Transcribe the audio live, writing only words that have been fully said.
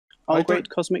Oh, great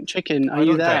cosmic chicken, are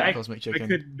you there? Cosmic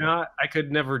chicken. I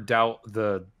could never doubt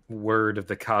the word of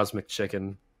the cosmic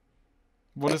chicken.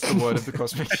 What is the word of the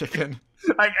cosmic chicken?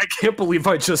 I can't believe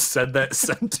I just said that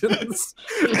sentence.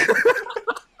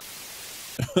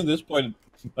 At this point,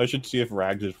 I should see if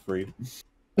Rags is free.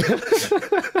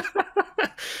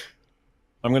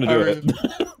 I'm gonna do it.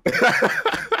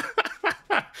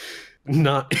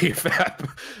 Not EFAP.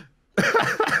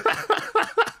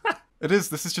 It is.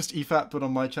 This is just EFAP, but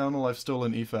on my channel, I've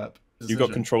stolen EFAP. You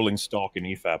got controlling stock in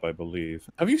EFAP, I believe.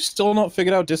 Have you still not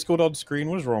figured out Discord on screen?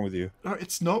 What is wrong with you? No,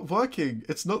 it's not working.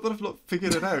 It's not that I've not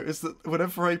figured it out. It's that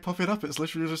whenever I pop it up, it's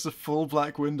literally just a full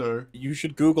black window. You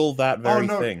should Google that very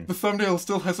thing. thing. The thumbnail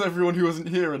still has everyone who wasn't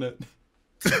here in it.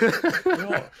 You know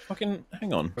what? Fucking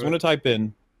hang on. I'm gonna type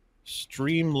in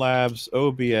Streamlabs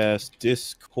OBS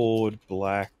Discord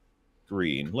black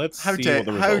screen. Let's see what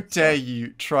the results How dare are.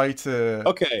 you try to...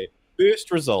 Okay.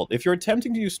 First result. If you're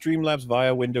attempting to use Streamlabs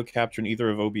via window capture in either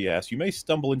of OBS, you may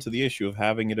stumble into the issue of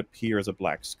having it appear as a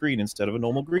black screen instead of a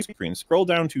normal green screen. Scroll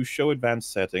down to Show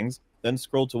Advanced Settings, then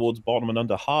scroll towards bottom and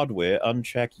under Hardware,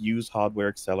 uncheck Use Hardware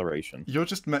Acceleration. You're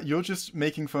just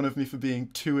making fun of me for being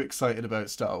too excited about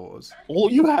Star Wars.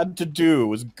 All you had to do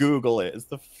was Google it. It's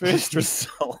the first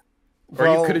result. Or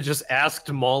you could have just asked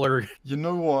MooLer. You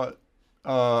know what?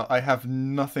 I have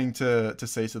nothing to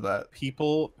say to that.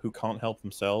 People who can't help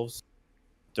themselves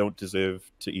don't deserve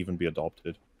to even be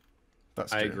adopted.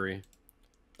 That's true. I agree.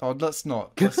 Oh, let's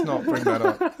not bring that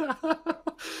up.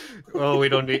 Well, we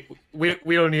don't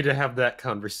need to have that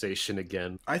conversation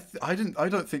again. I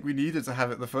don't think we needed to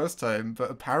have it the first time, but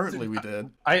apparently we did.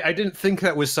 I didn't think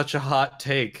that was such a hot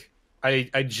take.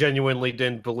 I genuinely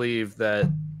didn't believe that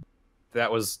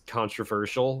was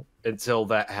controversial until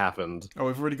that happened. Oh,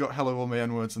 we've already got hello all my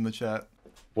N-words in the chat.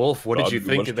 Wolf, what did you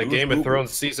think of the Game of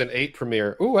Thrones Season 8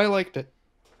 premiere? Ooh, I liked it.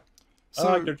 So,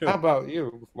 I liked it too. How about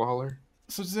you, MooLer?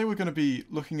 So today we're going to be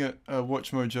looking at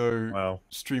WatchMojo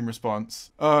stream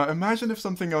response. Imagine if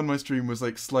something on my stream was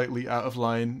like slightly out of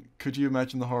line. Could you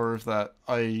imagine the horror of that?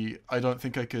 I don't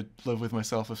think I could live with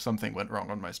myself if something went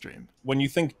wrong on my stream. When you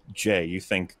think J, you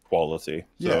think quality.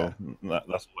 So that's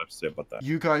what I have to say about that.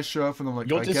 You guys show up and I'm like,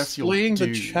 you're I guess you'll displaying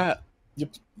the chat.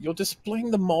 You're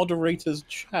displaying the moderator's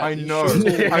chat. I know,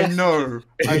 I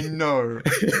know,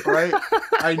 right?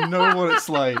 I know what it's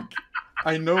like.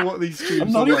 I know what these streams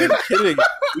I'm not are even like. kidding.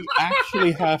 We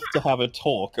actually have to have a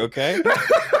talk, okay?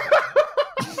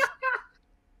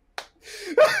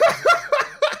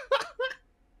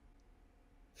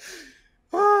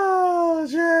 Oh,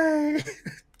 Jay.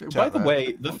 By the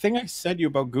way, the thing I said you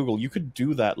about Google, you could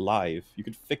do that live. You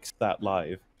could fix that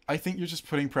live. I think you're just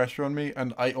putting pressure on me,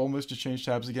 and I almost just changed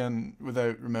tabs again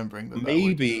without remembering that.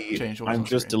 Maybe I'm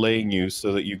just delaying you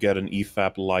so that you get an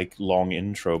EFAP-like long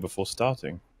intro before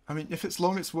starting. I mean, if it's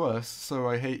long, it's worse, so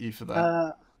I hate you for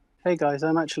that. Hey guys,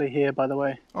 I'm actually here, by the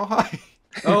way. Oh, hi!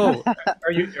 Oh,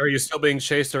 are you still being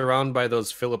chased around by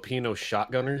those Filipino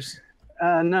shotgunners?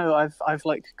 No, I've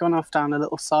like gone off down a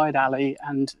little side alley,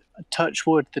 and touch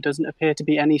wood, there doesn't appear to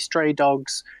be any stray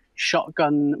dogs,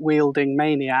 shotgun-wielding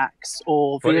maniacs,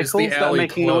 or vehicles that are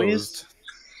making noise.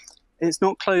 It's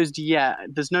not closed yet.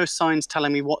 There's no signs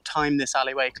telling me what time this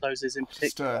alleyway closes in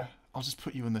particular. I'll just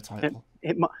put you in the title.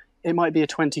 It might be a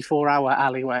 24-hour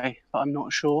alleyway, but I'm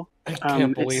not sure. I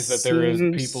can't believe that there is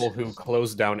people who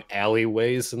close down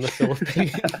alleyways in the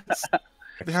Philippines.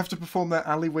 They have to perform their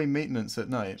alleyway maintenance at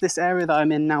night. This area that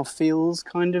I'm in now feels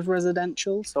kind of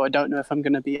residential, so I don't know if I'm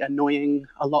going to be annoying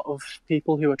a lot of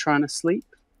people who are trying to sleep.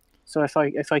 So if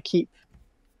I keep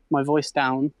my voice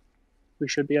down, we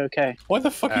should be okay. Why the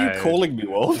fuck are you calling me,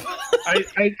 Wolf?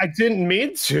 I didn't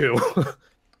mean to.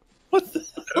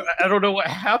 I don't know what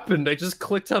happened. I just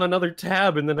clicked on another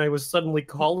tab and then I was suddenly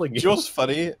calling you. You know what's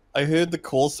funny? I heard the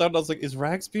call sound. I was like, is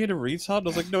Rags being a retard? I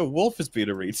was like, no, Wolf is being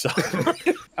a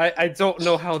retard. I don't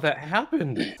know how that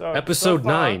happened. So, Episode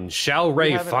 9. Shall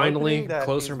Ray finally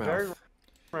close her mouth?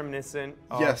 Reminiscent.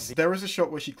 Yes, there is a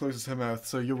shot where she closes her mouth,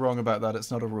 so you're wrong about that.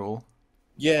 It's not a rule.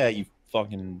 Yeah, you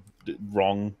fucking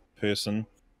wrong person.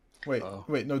 Wait,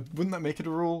 wait, no, wouldn't that make it a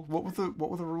rule? What were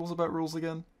the rules about rules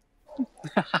again?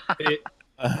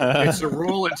 It's a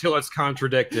rule until it's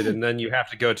contradicted, and then you have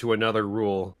to go to another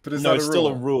rule. But is no, that it's a rule? still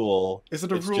a rule. Is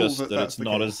it a it's rule just that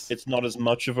it's not as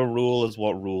much of a rule as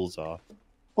what rules are.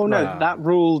 Oh no, that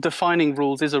rule defining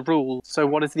rules is a rule. So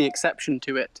what is the exception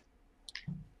to it?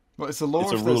 Well, it's a law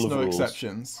It's if a there's rule of no rules.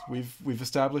 exceptions. We've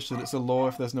established that it's a law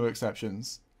if there's no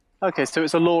exceptions. Okay, so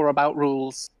it's a law about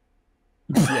rules.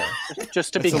 Yeah,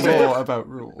 just to be it's clear. a law about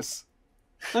rules.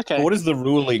 Okay. But what is the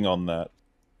ruling on that?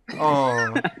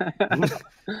 Oh,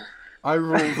 I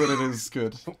rule that it is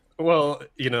good. Well,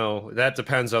 you know, that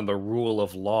depends on the rule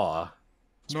of law.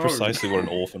 It's precisely what an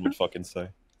orphan would fucking say.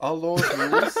 Our law's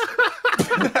rules.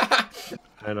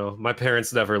 I know. My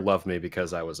parents never loved me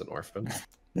because I was an orphan.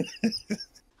 You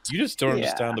just don't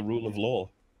understand the rule of law.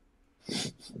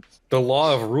 The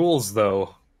law of rules,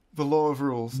 though. The law of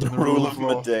rules. The rule of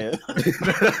Medea.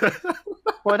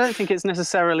 Well, I don't think it's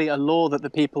necessarily a law that the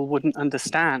people wouldn't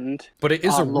understand. But it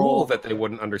is a rule that they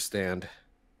wouldn't understand.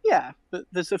 Yeah, but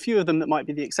there's a few of them that might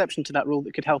be the exception to that rule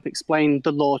that could help explain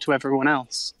the law to everyone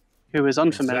else who is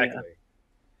unfamiliar. Exactly.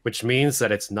 Which means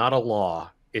that it's not a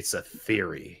law, it's a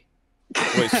theory.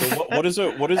 Wait, so what is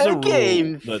a rule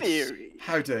game that's... theory.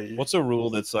 How dare you? What's a rule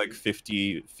that's like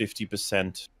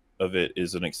 50% of it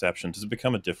is an exception? Does it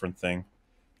become a different thing?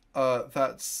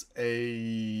 That's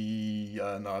a...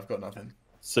 no, I've got nothing.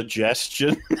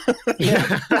 Suggestion?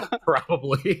 Yeah,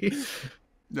 probably.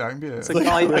 Yeah, it can be it's a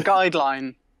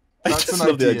guideline. That's I just an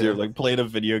love the idea. idea of like playing a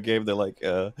video game. They're like,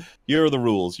 here are the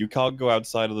rules. You can't go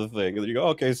outside of the thing. And then you go,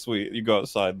 okay, sweet. You go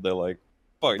outside. And they're like,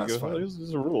 fuck, That's you go, fine. this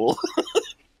is a rule.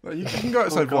 You can go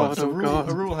outside once. A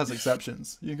rule has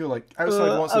exceptions. You can go like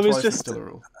outside once or twice. It's still a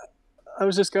rule. I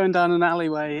was just going down an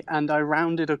alleyway and I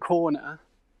rounded a corner,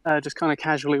 just kind of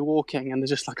casually walking, and there's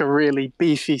just like a really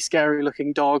beefy,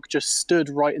 scary-looking dog just stood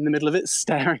right in the middle of it,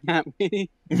 staring at me.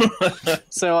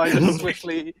 So I just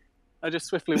swiftly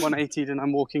 180'd, and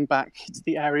I'm walking back to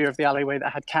the area of the alleyway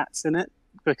that had cats in it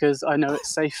because I know it's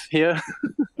safe here.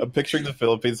 I'm picturing the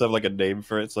Philippines have like a name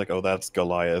for it. It's like, oh, that's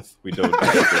Goliath. We don't.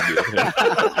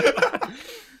 Have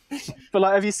But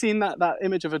like, have you seen that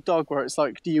image of a dog where it's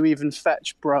like, do you even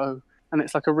fetch, bro? And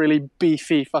it's like a really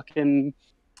beefy fucking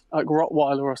like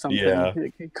Rottweiler or something. Yeah.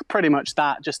 Pretty much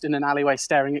that, just in an alleyway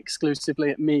staring exclusively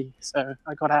at me. So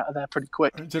I got out of there pretty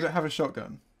quick. Did it have a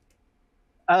shotgun?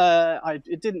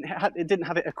 It didn't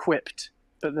have it equipped,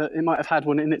 but it might have had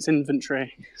one in its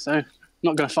inventory. So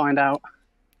not going to find out.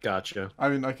 Gotcha. I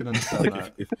mean, I can understand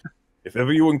that. if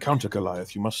ever you encounter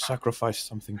Goliath, you must sacrifice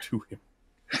something to him.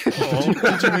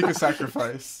 Did you make a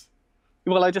sacrifice?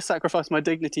 Well, I just sacrificed my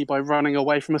dignity by running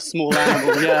away from a small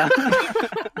animal, yeah.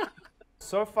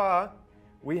 So far,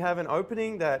 we have an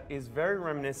opening that is very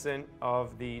reminiscent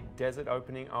of the desert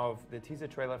opening of the teaser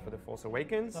trailer for The Force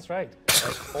Awakens. That's right.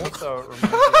 It also reminds me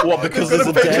What, because They've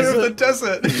there's got a a picture desert? of the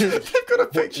desert. They've got a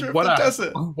picture of the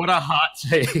desert. What a hot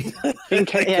take. In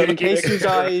case you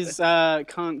guys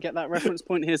can't get that reference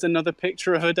point, here's another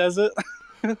picture of a desert.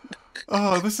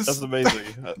 Oh, that's amazing.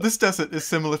 This desert is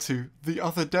similar to the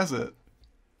other desert.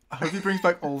 I hope he brings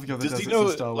back all the other Does deserts he know,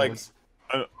 in Star like, Wars.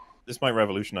 this might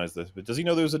revolutionize this, but does he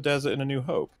know there was a desert in A New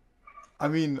Hope? I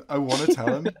mean, I want to tell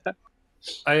him.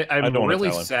 I'm don't wanna really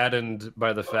tell him. saddened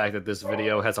by the fact that this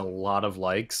video has a lot of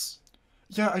likes.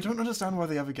 Yeah, I don't understand why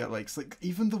they ever get likes. Like,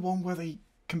 even the one where they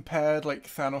compared, like,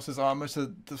 Thanos' armor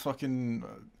to the fucking...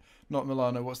 not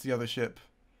Milano, what's the other ship?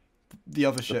 The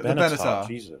other ship, the Benatar.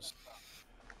 Jesus.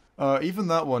 Even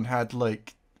that one had,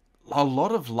 like, a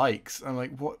lot of likes. I'm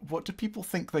like, what do people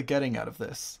think they're getting out of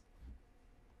this?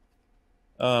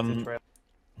 How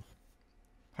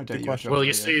dare you? Well,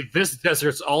 you see, this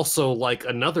desert's also like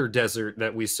another desert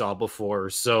that we saw before,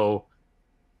 so...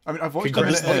 I mean, I've watched Could a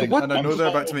you- minute ahead, what- and I know they're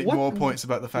about to make what- more points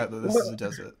about the fact that this is a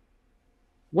desert.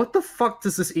 What the fuck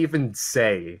does this even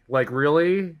say? Like,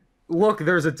 really? Look,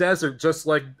 there's a desert just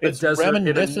like a It's desert in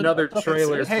reminiscent another of-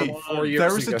 trailer Hey, from 4 years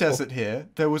there was ago. a desert here.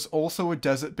 There was also a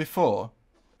desert before.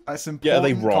 That's important. Yeah, are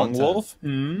they wrong, content. Wolf?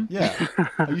 Hmm? Yeah.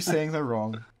 Are you saying they're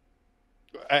wrong?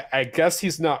 I guess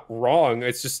he's not wrong.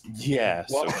 It's just Yeah,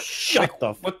 so Well, shut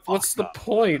the what's the fuck up.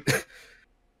 point?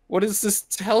 What does this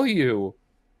tell you?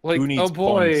 Like, Who needs oh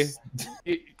boy, points?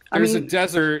 there's a mean-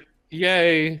 desert.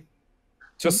 Yay!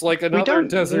 Just like another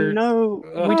desert.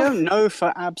 We don't know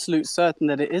for absolute certain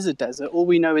that it is a desert. All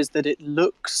we know is that it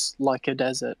looks like a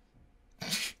desert.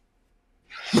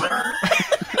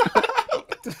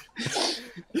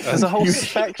 There's a whole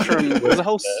spectrum. There's a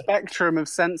whole spectrum of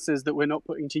senses that we're not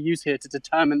putting to use here to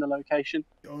determine the location.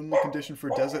 The only condition for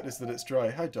a desert is that it's dry.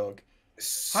 Hi, dog. Hi,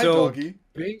 So doggy.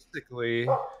 basically,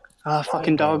 Ah,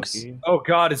 fucking dogs. oh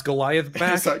god, is Goliath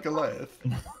back? Is that Goliath?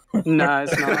 No,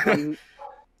 it's not.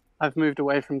 I've moved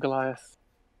away from Goliath.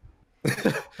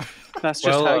 That's just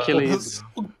Well, Hercules.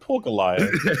 Poor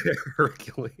Goliath.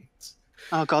 Hercules.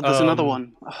 Oh god, there's another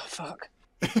one. Oh fuck.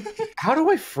 How do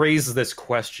I phrase this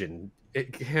question?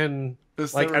 It can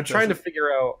Is like there a I'm trying to desert? figure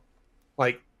out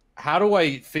like how do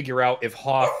I figure out if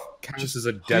Hoth counts as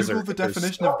a desert? Google the if there's-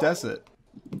 definition of desert.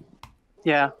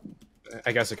 Yeah.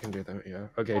 I guess I can do that. Yeah.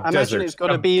 Okay. I imagine desert. it's got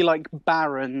to be like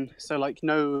barren, so like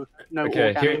no Okay,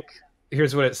 organic.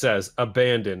 here's what it says: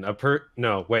 abandoned.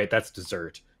 No, wait, that's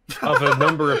desert. of a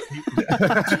number of.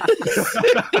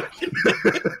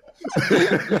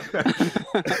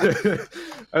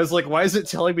 I was like, why is it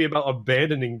telling me about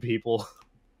abandoning people?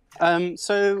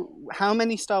 So, how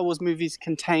many Star Wars movies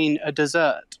contain a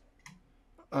dessert?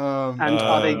 And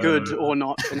are they good or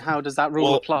not? And how does that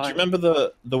rule apply? Do you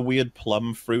remember the weird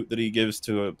plum fruit that he gives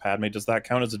to Padme? Does that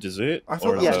count as a dessert? I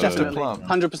thought yes, definitely.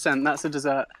 100%. That's a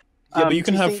dessert. Yeah, but you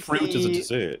can have fruit as a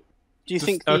dessert. Do you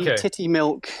think the titty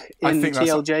milk in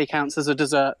TLJ counts as a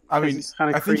dessert? I mean,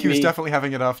 I think he was definitely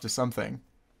having it after something.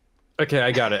 Okay,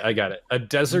 I got it. A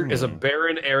desert is a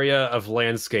barren area of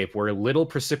landscape where little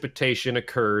precipitation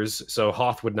occurs, so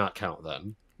Hoth would not count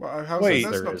then. Well, Wait,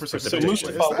 that's not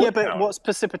precipitation. Yeah, but what's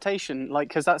precipitation? Like,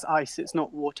 because that's ice, it's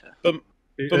not water. But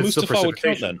Mustafar would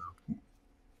count then.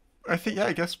 I think, yeah,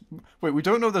 I guess. Wait, we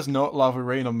don't know there's not lava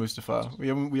rain on Mustafar.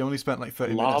 We only spent like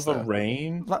 30 minutes there. Lava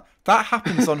rain? That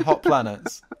happens on hot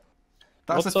planets.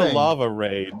 That's What's a thing. lava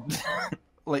rain?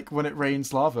 Like when it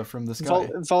rains lava from the sky.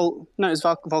 No, it's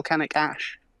volcanic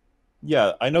ash.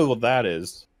 Yeah, I know what that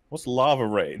is. What's lava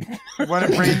rain? When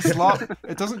it rains lava,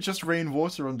 it doesn't just rain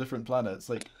water on different planets.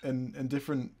 Like in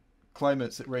different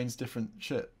climates, it rains different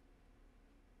shit.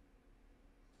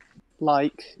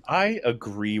 Like, I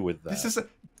agree with that. This is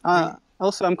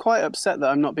also, I'm quite upset that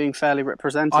I'm not being fairly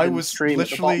represented in the stream at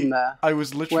the bottom there. I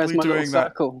was literally doing that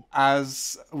circle?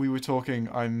 as we were talking.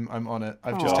 I'm on it.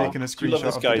 I've just taken a screenshot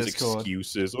this of guy's the Discord.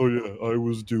 excuses. Oh yeah, I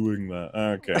was doing that.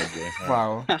 Okay.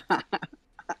 Wow.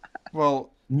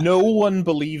 Well, no one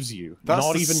believes you.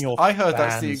 Not even your I heard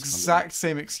that's fans the exact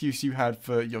same excuse you had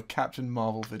for your Captain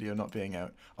Marvel video not being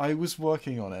out. I was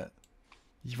working on it.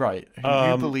 Right.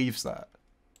 Who believes that?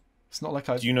 It's not like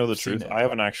I've. Do you know the truth? I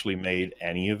haven't actually made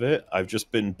any of it. I've just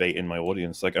been baiting my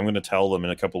audience. Like, I'm going to tell them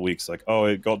in a couple of weeks, like, oh,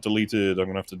 it got deleted. I'm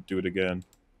going to have to do it again.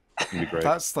 It's going to be great.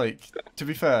 That's like, to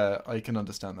be fair, I can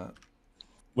understand that.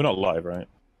 We're not live, right?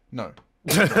 No.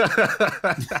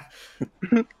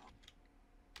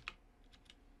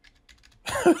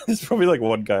 There's probably like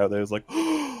one guy out there who's like,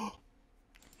 I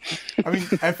mean,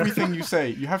 everything you say,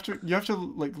 you have to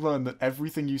like learn that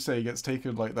everything you say gets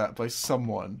taken like that by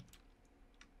someone.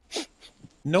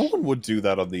 no one would do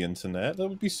that on the internet. That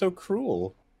would be so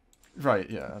cruel. Right,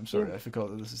 yeah, I'm sorry. I forgot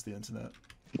that this is the internet.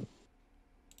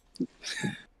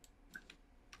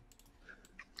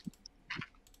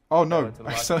 Oh no,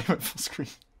 I accidentally went full screen.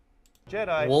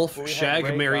 Jedi, Wolf,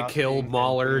 Shag, Marry, Kill,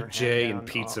 MooLer, Jay, and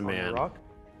Pizza Man.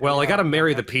 Well, I gotta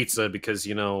marry the pizza because,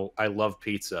 you know, I love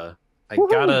pizza. I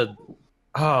gotta...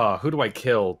 who do I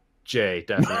kill? Jay,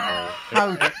 definitely.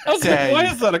 How dare you? Why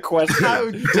is that a question? How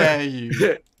dare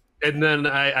you? And then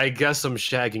I guess I'm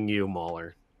shagging you,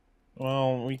 MooLer.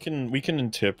 Well, we can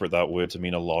interpret that word to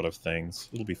mean a lot of things.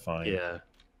 It'll be fine. Yeah.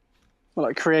 Well,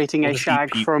 like creating a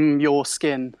shag from your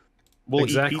skin. We'll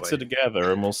eat pizza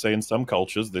together, and we'll say in some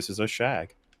cultures this is a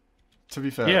shag. To be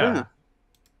fair. Yeah.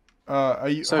 Are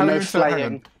you? So no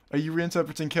flaying. Are you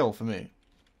reinterpreting kill for me?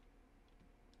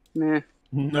 Nah.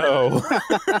 No.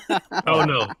 Oh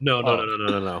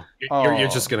no. You're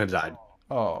just gonna die.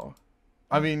 Oh.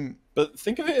 I mean, but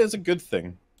think of it as a good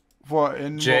thing. What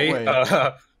in Jay,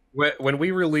 what way? When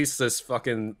we release this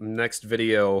fucking next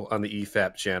video on the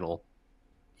EFAP channel,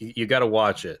 you gotta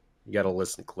watch it. You gotta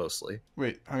listen closely.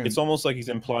 Wait, hang on. It's almost like he's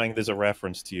implying there's a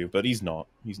reference to you, but he's not.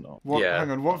 He's not. What, yeah.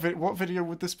 Hang on. What video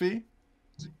would this be?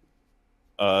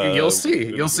 You'll see.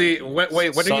 You'll see. Wait,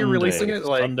 when Sunday. are you releasing it?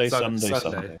 Like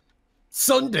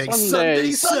Sunday.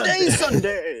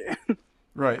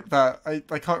 Right. That I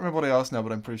can't remember what I asked now,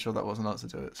 but I'm pretty sure that was an answer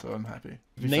to it, so I'm happy.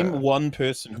 Name one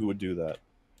person who would do that.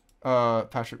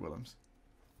 Patrick Willems.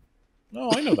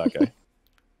 No, I know that guy.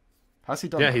 Has he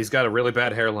done? Yeah, that? he's got a really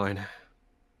bad hairline.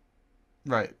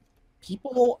 Right.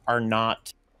 People are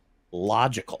not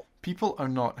logical. People are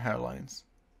not hairlines.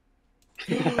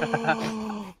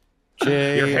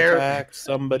 Jay Your hair attacked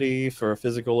somebody for a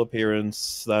physical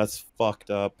appearance. That's fucked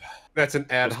up. That's an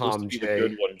ad hom, Jay.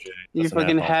 Good one, Jay. You That's an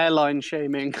fucking ad hom. hairline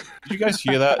shaming. Did you guys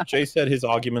hear that? Jay said his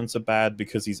arguments are bad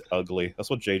because he's ugly. That's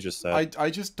what Jay just said. I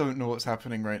just don't know what's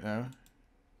happening right now.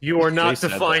 You are not Jay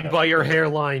said defined that. by your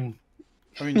hairline.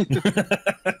 I mean,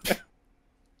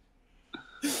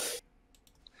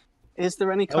 Is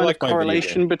there any kind of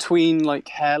correlation between like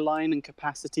hairline and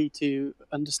capacity to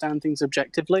understand things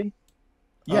objectively?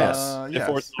 Yes. yes.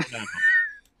 It's not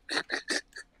now.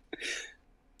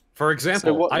 For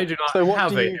example, I do not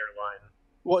have a hairline.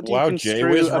 What do you Wow, construe Jay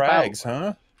wears about, rags,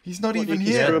 huh? he's not what do even you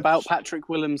construe here. about Patrick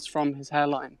Willems from his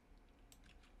hairline?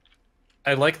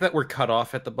 I like that we're cut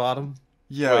off at the bottom.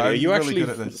 Yeah, Wait, are I'm you really actually good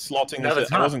at this. slotting No, this?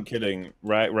 that's I not. wasn't kidding.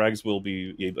 Rags will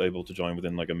be able to join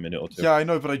within like a minute or two. Yeah, I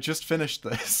know, but I just finished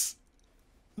this.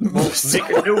 Well, make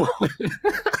a new one.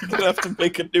 You're gonna have to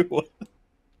make a new one.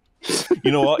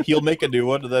 You know what? He'll make a new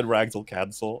one, and then Rags will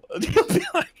cancel. And he'll be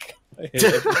like,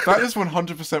 that is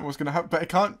 100% what's gonna happen.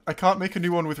 But I can't make a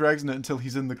new one with Rags in it until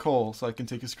he's in the call, so I can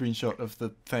take a screenshot of the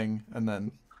thing and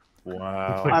then.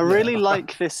 Wow. I really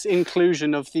like this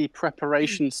inclusion of the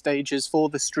preparation stages for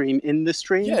the stream in the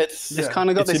stream. Yeah, it's kind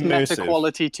of got this immersive. meta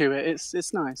quality to it.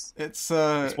 It's nice. It's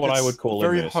what I would call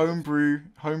very immersive.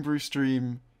 homebrew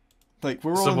stream. Like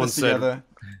we're all in this together.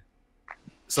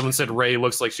 Someone said Ray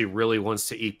looks like she really wants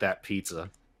to eat that pizza.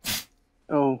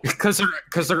 Oh, because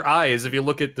her eyes, if you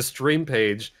look at the stream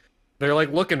page, they're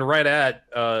like looking right at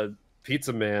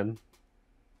Pizza Man.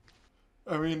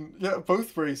 I mean, yeah,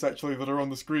 both Rays actually that are on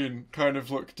the screen kind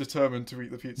of look determined to eat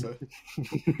the pizza.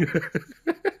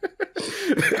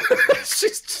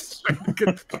 She's just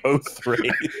both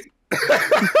Rays.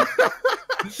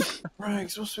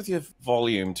 Rags, what's with your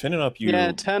volume? Turn it up, you.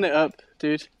 Yeah, turn it up,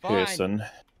 dude. Person.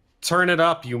 Turn it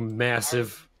up, you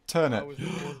massive. Turn it.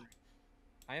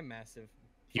 I am massive.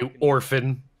 You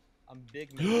orphan. I'm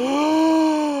big.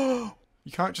 You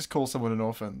can't just call someone an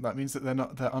orphan. That means that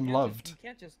they're unloved. You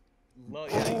can't just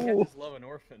love. Yeah, you can't just love an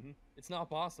orphan. It's not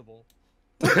possible.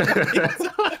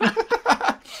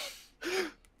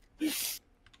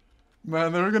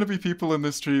 Man, there are going to be people in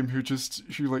this stream who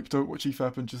like don't watch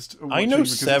EFAP and just. I know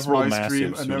several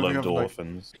massives who loved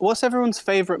orphans. What's everyone's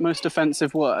favorite, most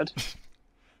offensive word?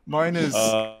 Mine is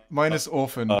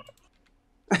orphan.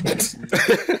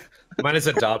 Mine is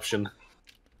adoption.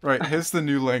 Right, here's the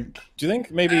new link. Do you think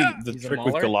maybe the trick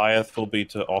with Goliath will be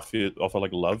to offer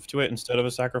like love to it instead of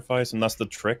a sacrifice, and that's the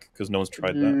trick because no one's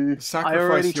tried that? I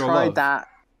already tried that.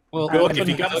 Well, look, if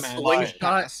you got a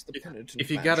slingshot,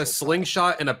 if you got a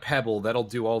slingshot and a pebble, that'll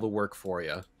do all the work for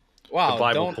you. Wow,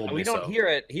 we don't here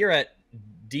at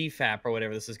DFAP or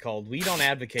whatever this is called. We don't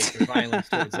advocate for violence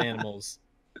towards animals,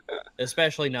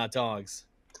 especially not dogs.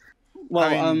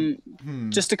 Well,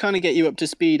 just to kind of get you up to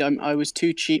speed, I was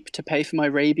too cheap to pay for my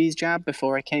rabies jab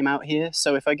before I came out here.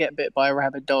 So if I get bit by a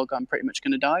rabid dog, I'm pretty much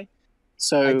going to die.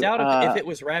 So I doubt if it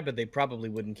was rabid, they probably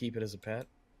wouldn't keep it as a pet.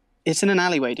 It's in an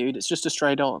alleyway, dude. It's just a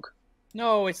stray dog.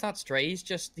 No, it's not stray. He's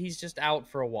just out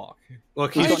for a walk.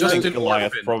 Look, he's just an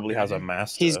Goliath orphan. probably has a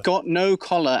master. He's got no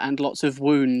collar and lots of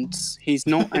wounds. He's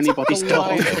not anybody's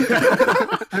dog.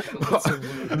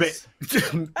 Maybe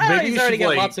he's already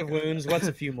got lots of wounds. What's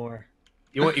a few more?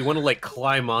 You want to like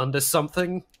climb onto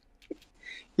something?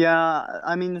 Yeah,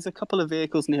 I mean, there's a couple of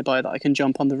vehicles nearby that I can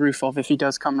jump on the roof of if he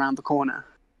does come around the corner.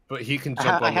 But he can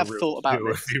jump on the roof. I have thought about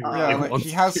this.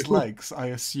 He has legs, I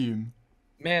assume.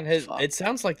 Man, it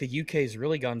sounds like the UK's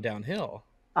really gone downhill.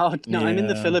 Oh no, I'm in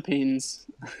the Philippines.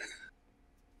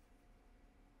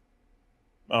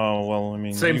 Oh well, I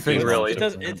mean, same thing, really.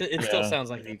 It still sounds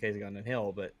like the UK's gone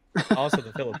downhill, but also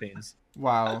the Philippines.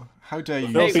 Wow, how dare you?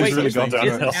 The Philippines really gone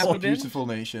downhill. Beautiful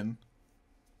nation.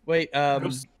 Wait,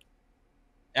 Apabin's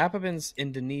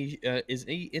Indonesia. Is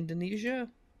he Indonesia?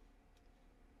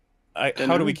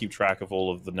 How do we keep track of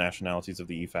all of the nationalities of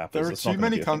the EFAP? There are too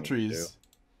many countries.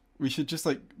 We should just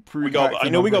like prove. I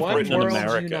know we got Britain and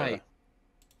America. Unite.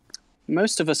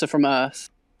 Most of us are from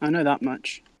Earth. I know that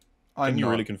much. Can you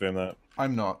really confirm that?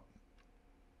 I'm not.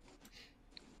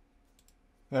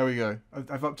 There we go.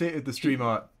 I've updated the stream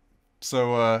art,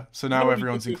 so now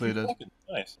everyone's included.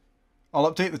 Nice.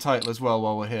 I'll update the title as well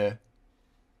while we're here.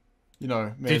 You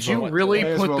know, did you really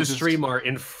put the stream art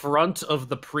in front of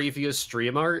the previous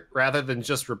stream art rather than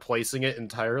just replacing it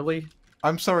entirely?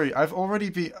 I'm sorry. I've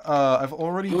already been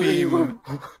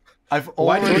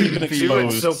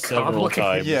exposed so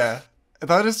complicated. Yeah,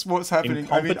 that is what's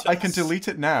happening. I mean, I can delete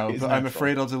it now, but I'm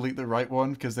afraid I'll delete the right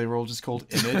one because they were all just called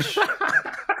image.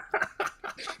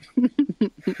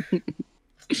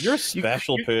 You're a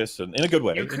special person in a good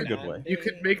way. In a good way. You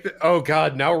could make the. Oh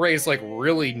God! Now Ray's like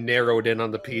really narrowed in on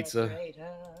the pizza.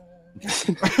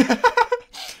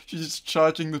 She's just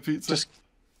charging the pizza.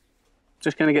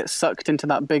 Just gonna get sucked into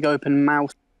that big open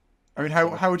mouth. I mean,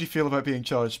 how would you feel about being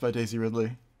charged by Daisy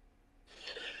Ridley?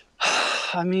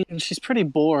 I mean, she's pretty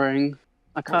boring.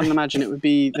 I can't imagine it would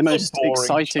be the most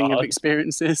exciting of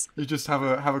experiences. You just have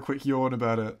a quick yawn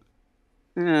about it.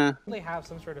 Yeah. They have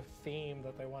some sort of theme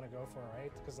that they want to go for, right?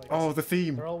 Because like the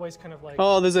theme. They're always kind of like.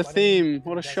 Oh, there's a theme.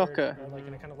 What a shocker! Or like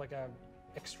in a kind of like a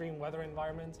extreme weather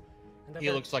environment.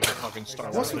 He looks like a fucking Star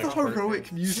Wars. What's with the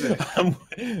heroic music? I'm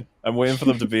waiting for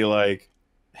them to be like,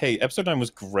 "Hey, episode 9 was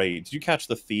great. Did you catch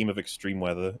the theme of extreme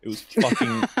weather? It was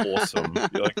fucking awesome."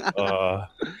 You're like,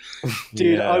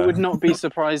 Dude, yeah. I would not be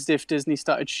surprised if Disney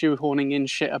started shoehorning in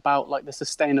shit about like the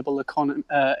sustainable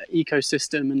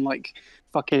ecosystem and like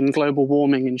fucking global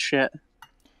warming and shit.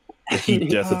 The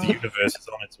heat death of the universe is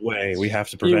on its way. We have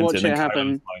to prevent it. And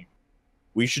happen. Like,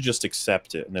 we should just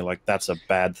accept it. And they're like, that's a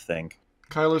bad thing.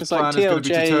 Kylo's plan is going to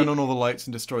be to turn on all the lights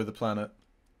and destroy the planet.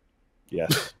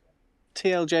 Yes.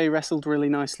 TLJ wrestled really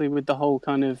nicely with the whole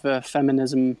kind of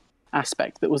feminism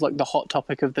aspect that was like the hot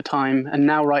topic of the time, and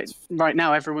now right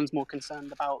now everyone's more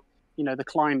concerned about the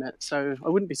climate. So I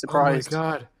wouldn't be surprised. Oh my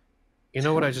god! You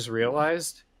know what I just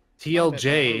realized?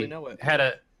 TLJ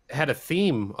had a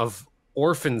theme of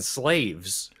orphan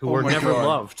slaves who were never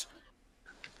loved.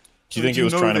 Do you think he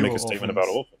was trying to make a statement about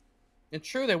orphans? It's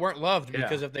true they weren't loved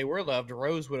because if they were loved,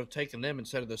 Rose would have taken them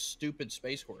instead of the stupid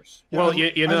space horse. Yeah, well,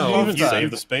 you know, even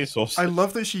save the space horse. I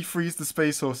love that she frees the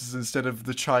space horses instead of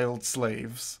the child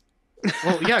slaves.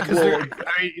 Well, yeah, because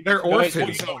they're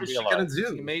orphans. What is she gonna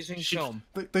do? Amazing film.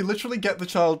 They literally get the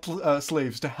child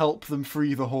slaves to help them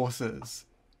free the horses.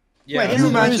 Yeah, can you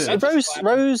imagine?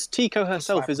 Rose Tico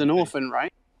herself is an orphan,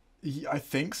 right? I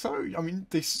think so. I mean,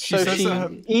 she says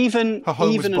that even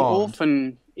an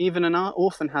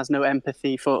orphan has no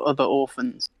empathy for other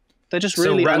orphans. They're just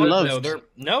really unloved.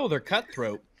 They're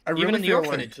cutthroat. Even in the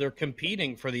orphanage, they're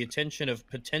competing for the attention of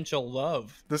potential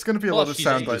love. There's going to be a lot of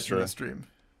sound bites from the stream.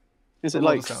 Is it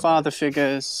like father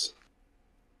figures?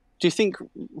 Do you think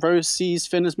Rose sees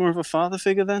Finn as more of a father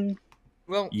figure then?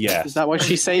 Well, yes. Is that why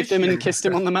she saved him and kissed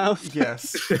him on the mouth?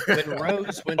 Yes. When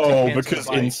Rose went to because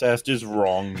incest is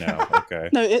wrong now. Okay.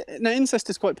 No,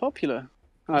 incest is quite popular.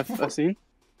 I've seen.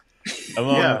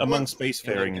 Among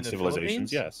spacefaring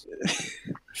civilizations, yes.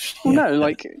 Well, no,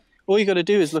 like all you got to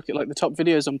do is look at like the top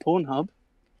videos on Pornhub.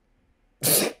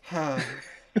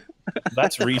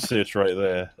 That's research right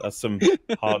there. That's some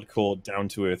hardcore,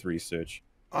 down-to-earth research.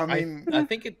 I mean, I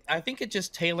think it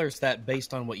just tailors that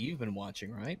based on what you've been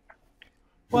watching, right?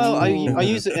 Well, I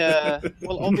use it.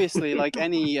 Well, obviously, like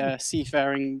any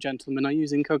seafaring gentleman, I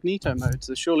use incognito mode.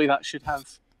 So surely that should have.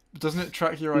 Doesn't it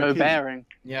track your IP? No bearing.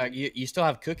 Yeah, you still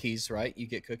have cookies, right? You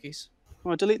get cookies.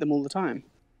 Well, I delete them all the time.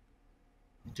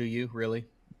 Do you really?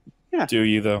 Yeah. Do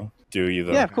you though?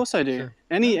 Yeah, of course I do. Sure.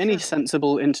 Any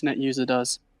sensible internet user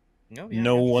does.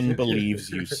 No one believes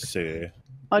you, sir.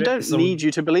 I don't need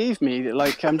you to believe me.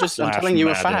 Like I'm telling you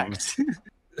a fact.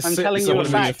 I'm telling you a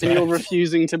fact, and you're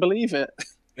refusing to believe it.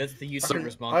 That's the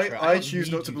user's mantra. I choose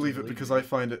not to believe it because I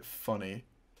find it funny.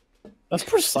 That's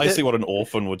precisely what an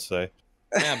orphan would say.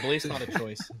 Yeah, belief's not a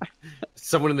choice.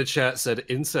 Someone in the chat said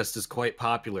incest is quite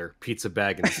popular. Pizza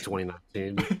Baggins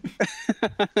 2019.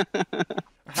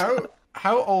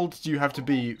 How old do you have to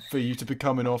be for you to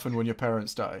become an orphan when your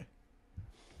parents die?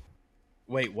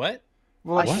 Wait, what?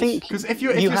 Well, I think because if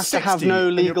you have to have no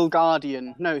legal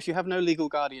guardian. No, if you have no legal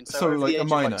guardian, so like a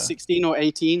minor, like 16 or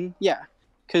 18, yeah.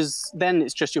 Because then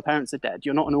it's just your parents are dead.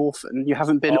 You're not an orphan. You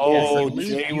haven't been.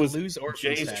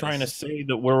 Jay's trying to say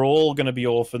that we're all going to be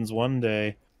orphans one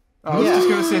day. I was just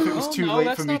going to say if it was too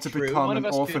late for me to become an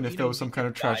orphan if there was some kind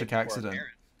of tragic accident.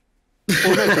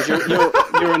 Well, no, because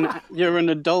you're an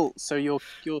adult, so you're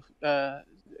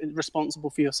responsible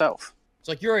for yourself. It's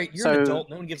like you're an adult.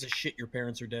 No one gives a shit. Your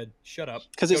parents are dead. Shut up.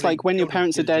 Because it's like when your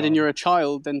parents are dead and you're a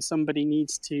child, then somebody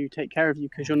needs to take care of you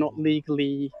because you're not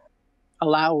legally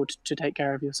allowed to take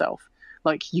care of yourself.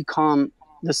 Like you can't.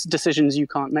 There's decisions you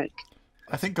can't make.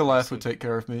 I think Goliath would take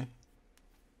care of me.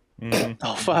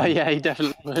 Oh, yeah, he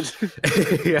definitely would.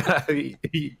 Yeah,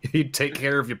 he'd take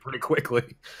care of you pretty quickly.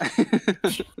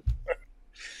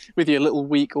 With your little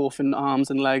weak orphan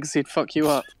arms and legs, he'd fuck you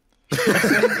up.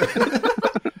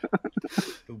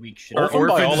 Orphan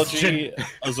biology,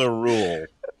 as a rule,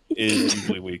 is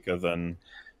usually weaker than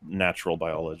natural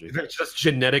biology. They're just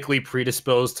genetically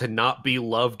predisposed to not be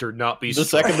loved or not be. The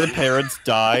second their parents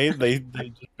die, they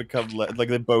just become like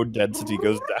their bone density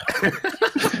goes down.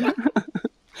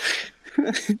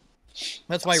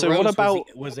 That's why Rose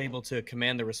was able to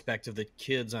command the respect of the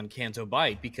kids on Canto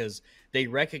Bight, because they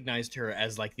recognized her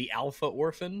as like the alpha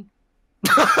orphan.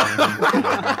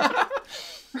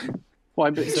 Why?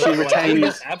 But she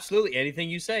retains absolutely anything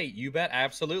you say. You bet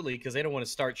absolutely, because they don't want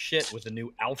to start shit with a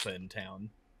new alpha in town.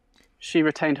 She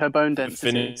retained her bone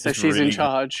density, so she's in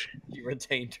charge. She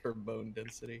retained her bone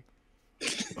density.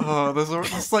 Oh,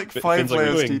 there's like 5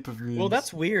 layers deep of memes. Well,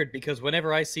 that's weird, because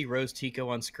whenever I see Rose Tico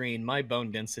on screen, my bone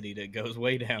density goes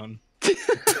way down.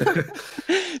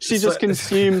 She just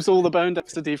consumes all the bone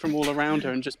density from all around her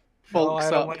and just bulks up.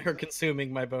 I don't up. want her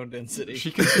consuming my bone density.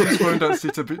 She consumes bone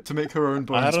density to make her own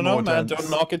bones. I don't know, more man. dense. Don't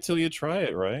knock it till you try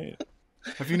it, right?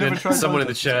 Have you never tried? Someone in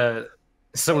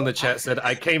the chat said,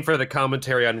 "I came for the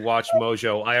commentary on Watch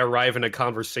Mojo. I arrive in a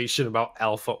conversation about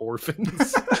alpha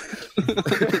orphans."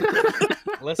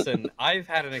 Listen, I've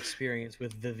had an experience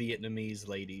with the Vietnamese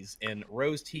ladies, and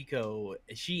Rose Tico,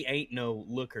 she ain't no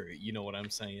looker. You know what I'm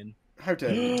saying? How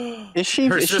dare you? Is she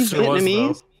sister Vietnamese?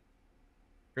 was,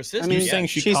 Her sister. I mean, You're saying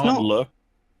she's she's can't not- look?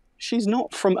 She's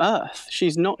not from Earth.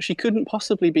 She's not. She couldn't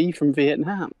possibly be from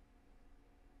Vietnam.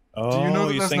 Oh, Do you know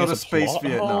that you're there's saying not a it's space plot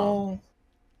Vietnam? hole?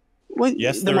 Well,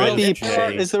 Yes, there there might is, be.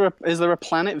 Jay. Is there a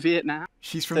planet Vietnam?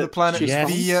 She's from That the planet she's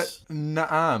from?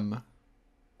 Vietnam.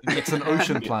 It's an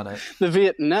ocean planet. The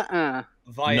Vietnam.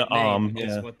 Vietnam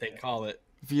is yeah. what they call it.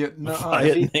 Vietnam.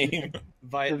 Vietnam.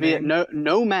 The Viet.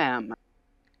 No, ma'am.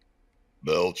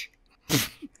 Belch.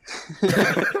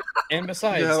 And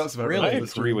besides, Yeah, that's about really, right. I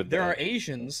agree with there that. are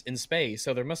Asians in space,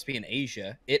 so there must be an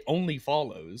Asia. It only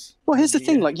follows. Well, here's the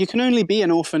thing: like, you can only be an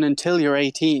orphan until you're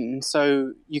 18.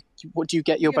 So, what do you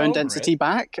get your You get bone over density it.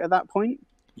 back at that point?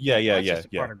 Yeah. That's just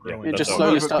a part of growing It up. just that's slowly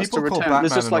all. But starts to people call return. Batman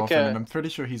There's just an like orphan, a and I'm pretty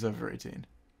sure he's over 18.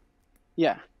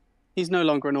 yeah. He's no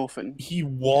longer an orphan. He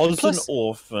was Plus- an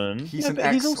orphan. He's Yeah, an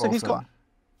but he's also- ex-orphan.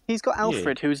 He's got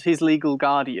Alfred, who's his legal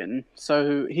guardian.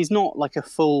 So he's not like a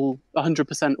full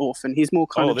 100% orphan. He's more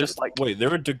kind of there's- just like wait,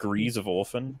 there are degrees of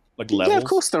orphan, like levels. yeah, of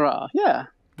course there are. Yeah.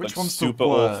 Which Like one's super the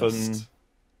worst? orphan?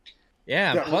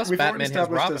 Yeah, Yeah, plus we've already Batman has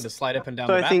established Robin this. to slide up and down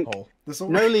So the I think- bat hole. There's No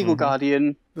already- legal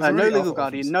guardian. There's No already legal other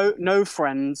guardian. orphans. No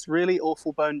friends. Really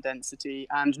awful bone density,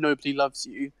 and nobody loves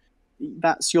you.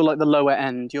 You're like the lower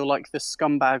end. You're like the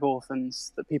scumbag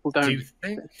orphans that people don't.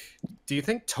 Do you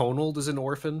think Tonald is an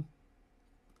orphan?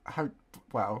 How?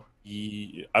 Wow.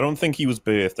 I don't think he was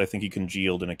birthed. I think he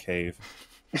congealed in a cave.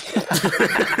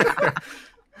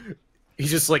 He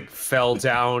just like fell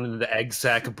down and the egg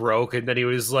sac broke, and then he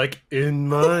was like, "In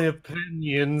my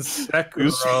opinion,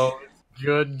 Sekiro,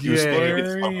 good he was game."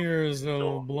 Barriers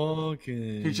no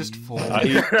blocking. He just falls.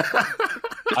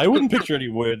 I wouldn't picture any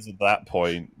words at that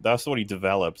point. That's what he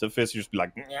developed. At first, he'd just be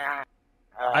like,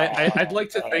 I'd like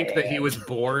to think that he was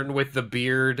born with the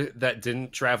beard that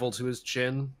didn't travel to his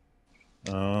chin.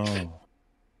 oh.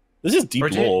 This is deep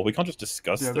lore. We can't just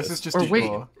discuss Yeah, this. this is just Or deep wait.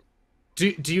 lore.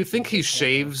 Do you think he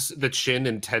shaves the chin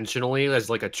intentionally as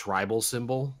like a tribal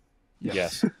symbol?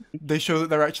 Yes. They show that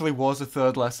there actually was a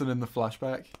third lesson in the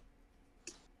flashback.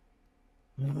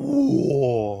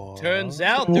 Whoa. Turns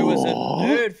out there was a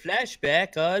third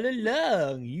flashback all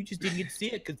along. You just didn't get to see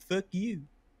it because fuck you.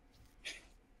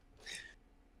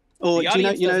 Or The do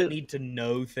audience doesn't need to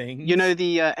know things. you know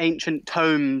the ancient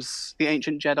tomes, the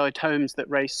ancient Jedi tomes that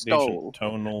Rey The stole? ancient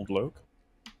tonal bloke?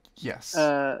 Yes.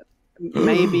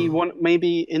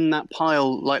 Maybe in that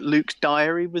pile, like Luke's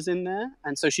diary was in there,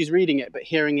 and so she's reading it, but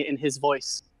hearing it in his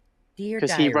voice Dear because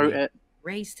diary, he wrote it.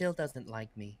 Ray still doesn't like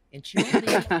me, and she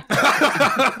only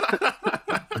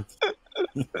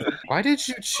Why did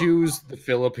you choose the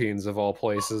Philippines of all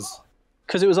places?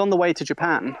 Because it was on the way to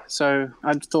Japan, so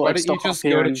I thought Why I'd didn't you stop just off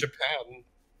here go to Japan?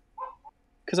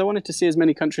 because I wanted to see as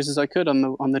many countries as I could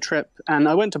on the trip, and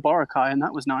I went to Boracay, and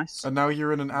that was nice. And now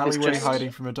you're in an alleyway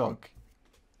hiding from a dog.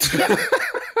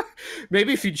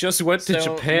 Maybe if you just went to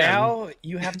So Japan. now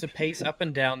you have to pace up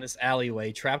and down this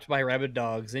alleyway, trapped by rabid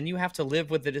dogs, and you have to live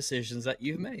with the decisions that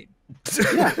you've made.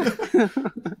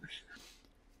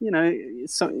 You know,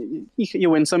 you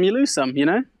win some, you lose some. You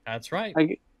know, That's right.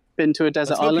 I been to a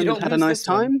desert Let's hope you island, don't had a lose nice this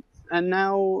one. time, and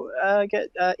now get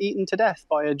eaten to death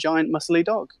by a giant muscly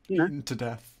dog. You know, Eaten to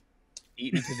death.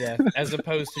 Eaten to death, as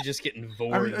opposed to just getting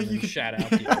vored you and could- shot out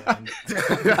the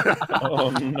end. Oh,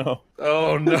 no.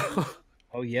 Oh no.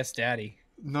 Oh yes, daddy.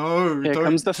 No, Here don't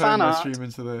comes the turn fan my art. stream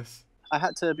into this. I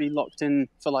had to be locked in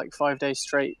for like 5 days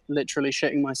straight, literally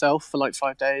shitting myself for like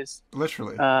 5 days.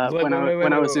 Literally. When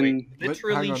I was in.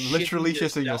 Literally, Hang on, literally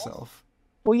shitting yourself.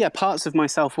 Well, yeah, parts of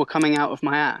myself were coming out of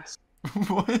my ass.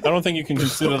 What? I don't think you can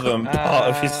consider them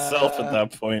part of yourself at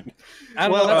that point. I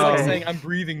don't Well, know. That's like okay. saying I'm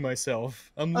breathing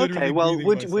myself. I'm literally Okay, well, breathing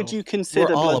would myself. you consider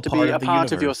We're all blood to a part be a of the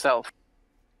part of universe. yourself?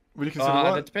 Would you consider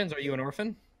That what? depends. Are you an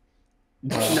orphan?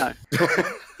 No.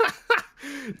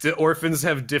 Do orphans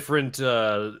have different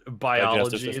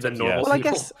biology systems, than normal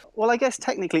yes. Well, I guess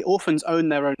technically orphans own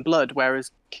their own blood,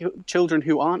 whereas children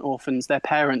who aren't orphans, their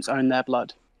parents own their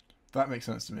blood. That makes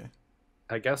sense to me.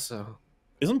 I guess so.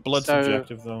 Isn't blood So-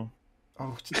 subjective, though?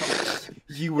 Oh,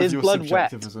 you with Is your blood wet?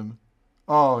 subjectivism.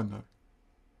 Oh no.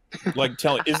 Like,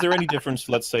 is there any difference,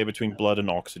 let's say, between blood and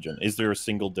oxygen? Is there a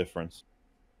single difference?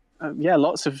 Yeah,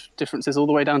 lots of differences, all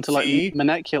the way down to like See?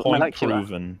 molecular. Point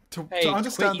proven. To Hey,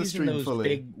 understand quit the using stream those fully,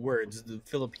 big words. The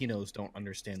Filipinos don't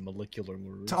understand molecular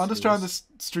words. to understand this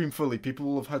stream fully, people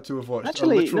will have had to have watched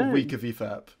Actually, a literal no. week of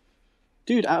EFAP.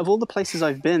 Dude, out of all the places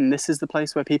I've been, this is the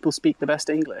place where people speak the best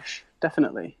English.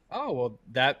 Definitely. Oh well,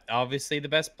 that obviously the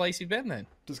best place you've been then.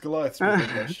 Does Goliath speak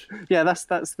English? Yeah, that's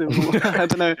the. I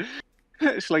don't know.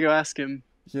 Shall I go ask him?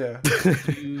 Yeah.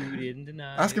 You didn't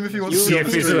deny. Ask him if he wants You to see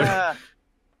if he's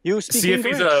See if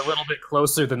he's a little bit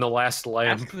closer than the last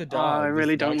lamp. Ask the dog. I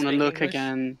really don't want to look English?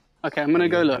 again. Okay, I'm gonna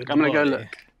go look. I'm gonna go look.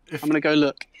 I'm gonna go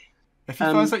look. If he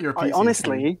finds out you're a pizza,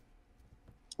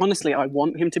 honestly, I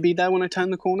want him to be there when I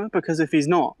turn the corner, because if he's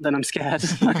not, then I'm scared.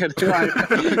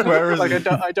 Where is he?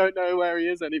 I don't know where he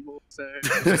is anymore. So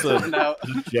It's a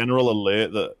general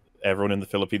alert that everyone in the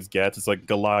Philippines gets. It's like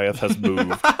Goliath has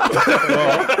moved.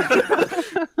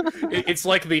 It's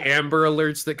like the Amber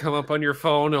Alerts that come up on your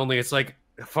phone, only it's like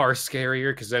far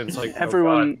scarier, because then it's like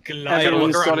everyone's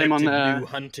got him on their new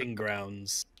hunting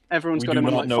grounds. Everyone's got him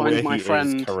on like Find My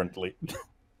Friend. Currently.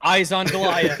 Eyes on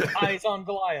Goliath. Eyes on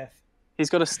Goliath. He's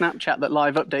got a Snapchat that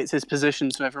live updates his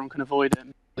position so everyone can avoid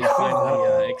him. We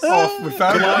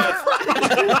found him.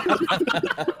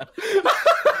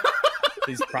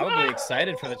 He's probably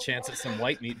excited for the chance at some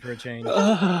white meat for a change.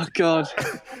 Oh God.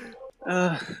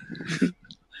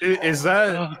 Is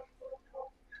that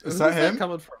him?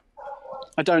 Coming from?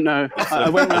 I don't know. I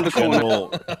went around the corner.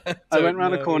 I went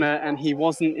around the corner and he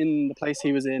wasn't in the place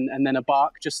he was in, and then a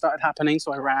bark just started happening,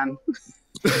 so I ran.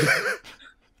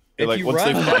 If like, you once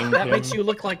run, they find that him- makes you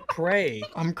look like prey.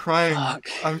 I'm crying. Fuck.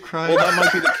 I'm crying. Well, that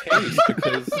might be the case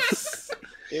because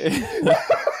it's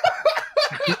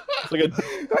like a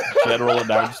general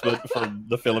announcement from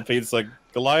the Philippines, like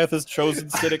Goliath has chosen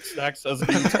Cynic Snacks as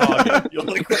a new target. You're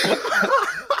like,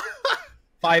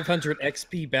 500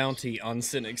 XP bounty on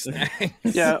Cynic Snacks.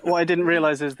 Yeah, what I didn't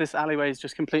realize is this alleyway is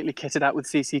just completely kitted out with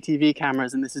CCTV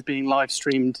cameras, and this is being live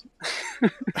streamed.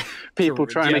 People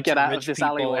trying to get out of this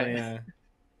alleyway. Yeah.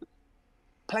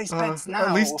 Place bets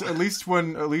now. At least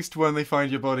when they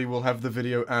find your body, we'll have the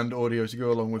video and audio to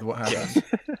go along with what happened.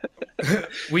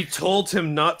 We told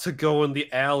him not to go in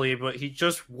the alley, but he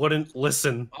just wouldn't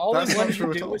listen. All That's he not wanted true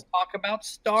to at do all. was talk about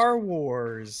Star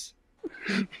Wars.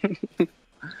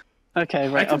 Okay, I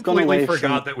right. I've gone completely away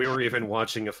forgot from... that we were even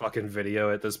watching a fucking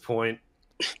video at this point.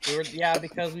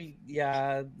 Because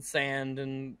sand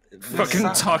and Fucking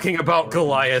talking about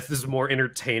Goliath is more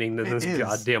entertaining than this is.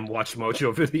 goddamn Watch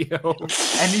Mojo video.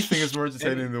 Anything is more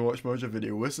entertaining than the Watch Mojo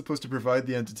video. We're supposed to provide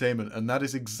the entertainment, and that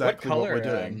is exactly what we're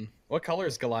doing. What color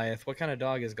is Goliath? What kind of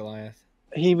dog is Goliath?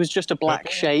 He was just a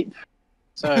black shape.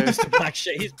 So Just a black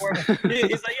shade. He's like,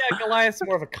 yeah, Goliath's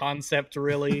more of a concept,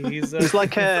 really. He's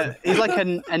like a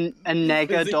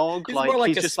nega dog. He's like more like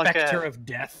he's a just specter like a of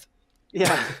death.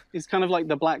 yeah. He's kind of like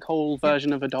the black hole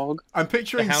version of a dog. I'm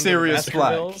picturing The Hound of Sirius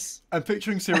Black. Baskervilles. I'm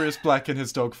picturing Sirius Black in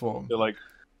his dog form. they're like,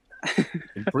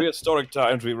 in prehistoric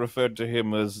times, we referred to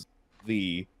him as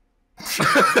the.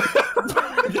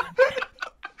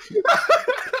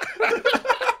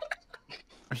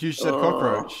 A huge dead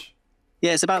cockroach.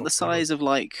 Yeah, it's about the size of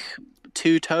like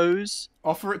 2 toes.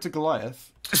 Offer it to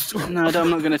Goliath. No, I'm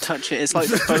not going to touch it. It's like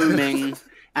foaming,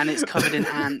 and it's covered in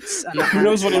ants. And the Who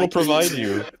knows ants, what it'll like, provide eat-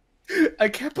 you? I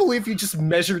can't believe you just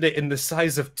measured it in the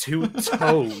size of 2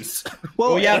 toes.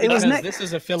 Well, Yeah, it was because this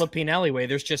is a Philippine alleyway.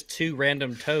 There's just 2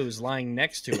 random toes lying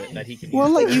next to it that he can Well,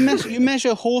 use. like you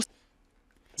measure horse,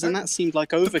 and that seemed like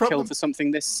overkill problem- for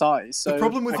something this size. So The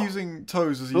problem with using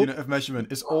toes as a unit of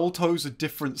measurement is all toes are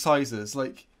different sizes.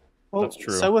 Like, well, That's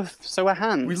true. So are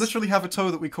hands. we literally have a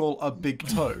toe that we call a big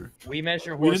toe. We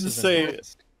measure We didn't horses. say- in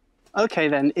August. Okay,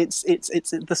 then it's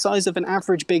the size of an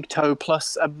average big toe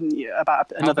plus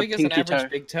about How another big is an pinky average toe.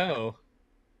 big toe?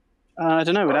 I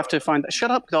don't know. We'd have to find that.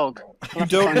 Shut up, dog. You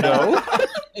don't know?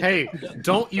 Hey,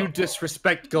 don't you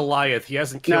disrespect Goliath. He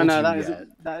hasn't killed No, you that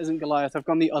yet. isn't Goliath. I've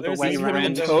gone the other There's way these He's one of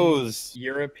around. the random- toes.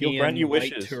 European grant you white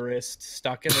wishes. tourist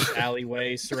stuck in this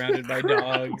alleyway surrounded by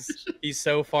dogs. He's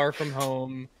so far from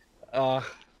home. Oh,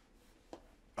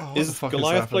 what Is the fuck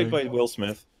Goliath is played by happening? Will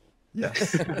Smith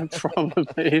Yes.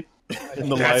 Probably. in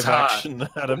the That's live-action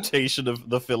adaptation of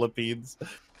the Philippines?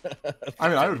 I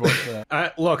mean, I would watch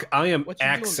that. Look, I am What you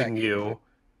doing axing back you.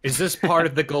 Is this part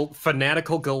of the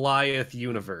fanatical Goliath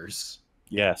universe?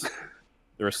 Yes.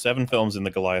 There are 7 films in the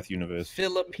Goliath universe.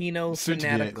 Filipino Soon to be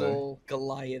 8, fanatical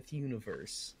Goliath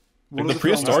universe. What And are the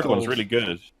films prehistoric called? one's really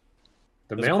good.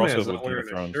 The There's a mailman's crossover not with Game of wearing a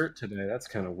Thrones. shirt today. That's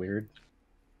kind of weird.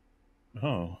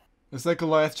 Oh. Is there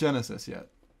Goliath Genesis yet?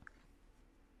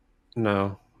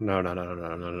 No. No.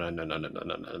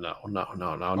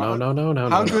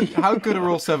 How good are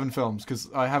all 7 films? Because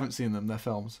I haven't seen them. They're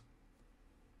films.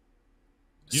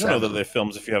 You don't know that they're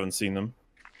films if you haven't seen them.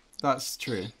 That's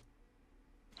true.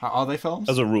 Are they films?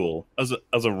 As a rule. As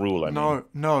a rule, I mean.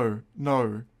 No.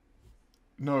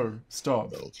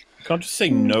 Stop. You can't just say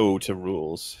no to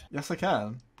rules. Yes, I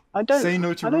can. I don't. Say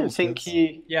no to I don't rules, think kids.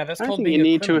 you. Yeah, that's I don't called think being you a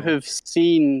need to criminal. have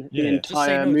seen the Yeah. Just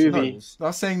say entire no to movie. rules.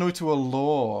 That's saying no to a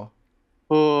law.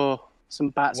 Oh, some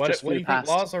bats just what do flew you past.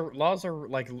 think? Laws are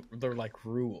like they're like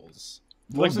rules.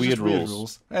 Like weird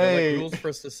rules. They're Hey. like rules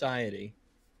for society.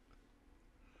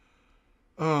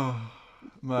 Oh,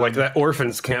 man. Like that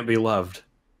orphans can't be loved.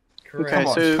 Correct.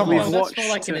 Okay, so come we've on. That's watched more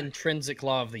like an intrinsic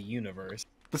law of the universe.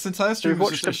 This entire stream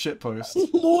was watched just a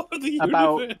shitpost. Lord of the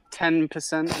about universe.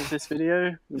 10% of this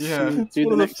video. Yeah.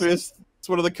 It's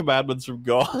one of the commandments from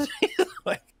God.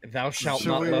 Thou shalt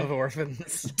Shall not we- love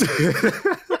orphans.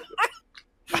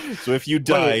 So if you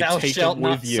die, Thou take shalt them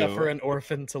not with you. suffer an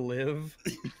orphan to live.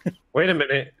 Wait a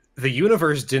minute. The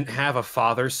universe didn't have a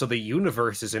father, so the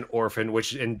universe is an orphan,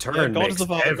 which in turn Yeah, God makes is the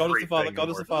father. God is the father. everything God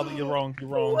is the an father. You're wrong. You're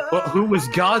wrong. orphan. But who was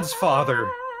God's father?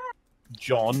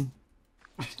 John.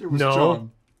 It was No.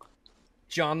 John.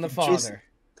 John the Father.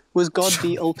 Was God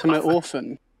the ultimate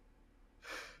orphan?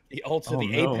 The Oh, no.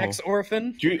 apex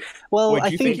orphan. Do you, Well, wait, do I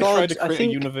you think think he tried God. to I create think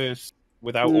a universe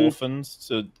without Mm. orphans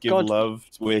to give God- love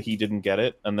where he didn't get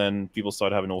it, and then people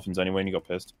started having orphans anyway, and he got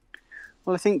pissed?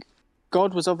 Well, I think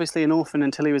God was obviously an orphan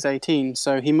until he was 18,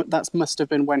 so that must have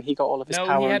been when he got all of his No,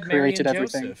 power he had and Mary created and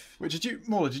everything. Joseph. Wait,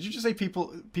 MooLer, did you just say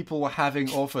people were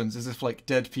having orphans as if like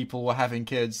dead people were having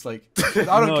kids? Like, I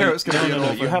don't care. It's gonna be an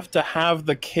orphan. You have to have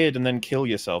the kid and then kill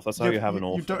yourself. That's how you have an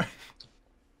orphan.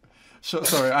 don't...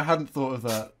 Sorry, I hadn't thought of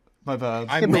that. My bad.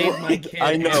 I made my kid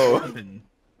I know. an orphan.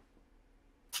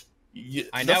 Yeah,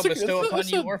 I now that's a- bestow upon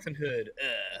that's you a- orphanhood.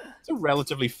 It's a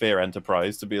relatively fair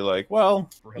enterprise to be like, well,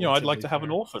 I'd like to have an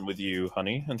fair. orphan with you,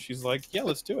 honey. And she's like, yeah,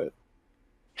 let's do it.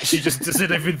 She just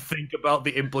doesn't even think about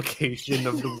the implication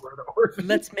of the word orphan.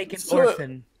 Let's make an So-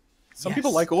 orphan. Some Yes.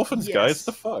 people like orphans, Yes. guys.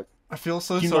 The fuck? I feel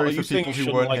so You know, sorry are you for saying people you who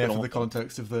shouldn't weren't like here an for the orphan?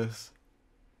 context of this.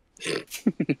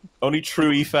 Only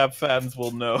true EFAP fans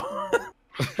will know.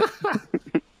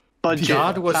 Budget.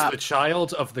 God was Fat. the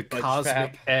child of the Fudge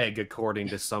cosmic fap. egg, according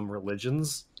to some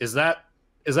religions. Is that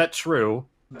true?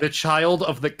 The child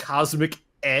of the cosmic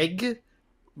egg?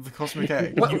 The cosmic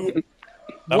egg. What?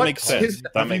 That what makes sense. is-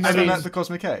 That Have you makes never sense. met the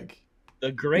cosmic egg?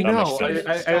 The great That No, makes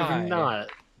sense. I have not.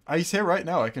 He's here right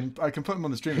now. I can put him on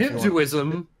the stream. If you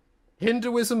want.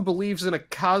 Hinduism believes in a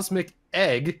cosmic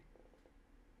egg.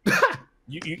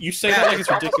 You say that like it's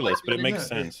ridiculous, but it makes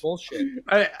sense. Bullshit.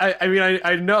 I mean,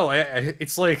 I know.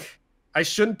 It's like I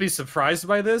shouldn't be surprised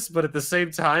by this, but at the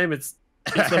same time, it's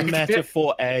It's a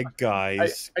metaphor egg,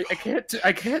 guys.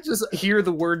 I can't just hear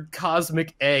the word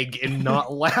cosmic egg and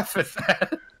not laugh at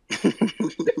that.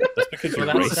 That's because Well,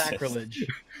 you're that's racist. sacrilege.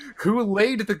 Who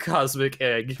laid the cosmic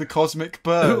egg? The cosmic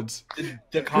bird.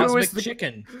 The cosmic the-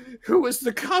 chicken. Who was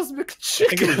the cosmic I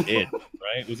think it was chicken? it,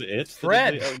 right? Was it it?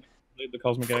 Fred. The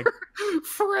cosmic egg.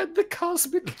 Fred the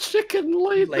cosmic chicken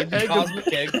laid Laid the the egg.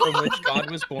 cosmic egg from which God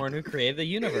was born, who created the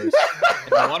universe.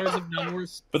 And the waters of none were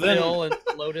But then- still, and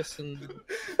lotus and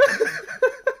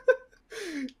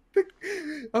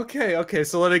Okay,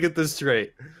 so let me get this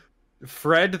straight.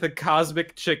 Fred the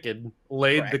cosmic chicken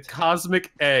laid the Correct.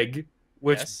 cosmic egg,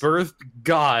 which Yes. birthed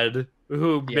God,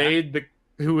 who Yeah.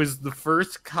 who is the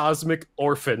first cosmic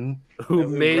orphan, who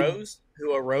made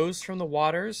who arose from the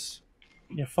waters.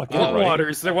 Yeah, fuck the yeah, right.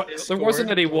 waters. There wasn't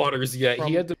any waters yet. From-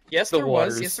 He had to. Yes, the there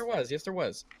waters. was. Yes, there was. Yes, there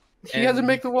was. He had to And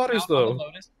make the waters out on the though.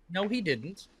 lotus- No, he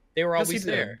didn't. They were Yes, he always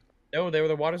did. there. No, they were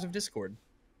the waters of discord.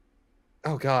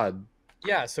 Oh God.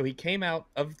 Yeah, so he came out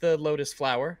of the lotus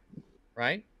flower,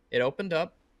 right? It opened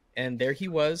up, and there he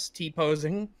was,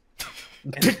 T-posing.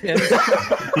 And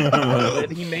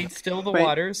he made still the Wait,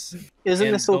 waters. Isn't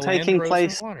and this all the land taking rose from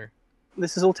place? the water.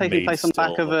 This is all taking Made place on the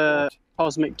back still of the a water.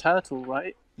 cosmic turtle,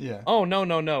 right? Yeah. Oh no!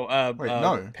 Wait,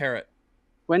 no. Parrot.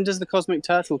 When does the cosmic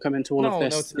turtle come into all No, of no,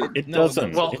 this? It No,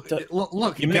 doesn't. Well, It do-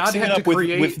 look, You're God mixing it had up to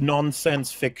create. with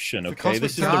nonsense fiction, okay? cosmic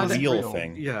This is turtle the is real real.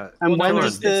 thing. Yeah. And when no,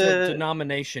 does it's a the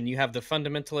denomination. You have the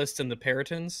fundamentalists and the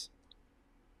Puritans.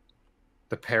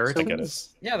 The parrot. I get it.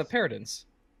 Yeah, the Puritans.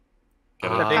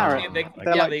 Get it? The parrot. They like were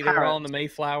all in parrots. the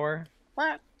Mayflower.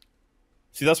 what?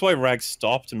 See, that's why Rag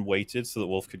stopped and waited so that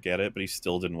Wolf could get it, but he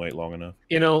still didn't wait long enough.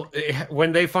 You know,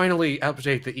 when they finally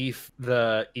update the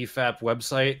EFAP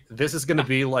website, this is going to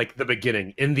be like the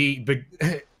beginning. In the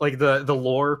like the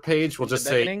lore page will just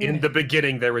say, beginning? "In the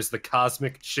beginning, there was the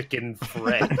cosmic chicken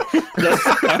Fred." That's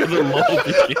how the lore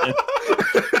begins.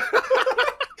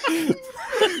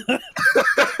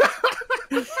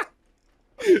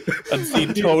 And see,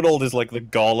 Toadled is like the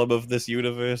Golem of this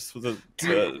universe that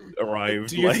arrived.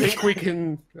 Do you like... think we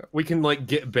can like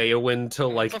get Beowyn to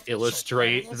like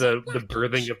illustrate the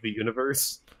birthing of the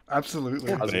universe?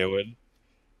 Absolutely. Beowyn.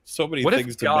 So many What things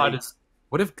if to God make. is?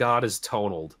 What if God is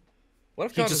tonaled? What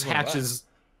if He God just was one of us? hatches.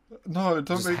 No, don't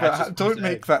Just make hatches that. from Don't his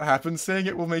make egg. that happen. Saying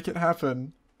it will make it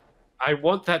happen. I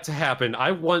want that to happen.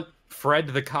 I want Fred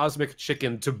the Cosmic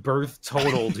Chicken to birth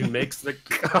Totaled, who makes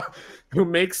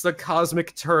the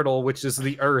Cosmic Turtle, which is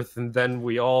the Earth, and then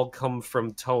we all come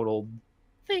from Totaled.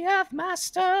 The Earth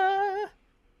Master.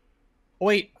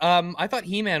 Wait, I thought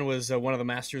He-Man was one of the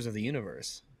masters of the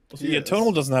universe. Yeah,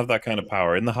 Totaled doesn't have that kind of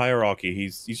power. In the hierarchy,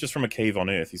 he's just from a cave on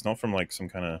Earth. He's not from like some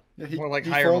kind of more like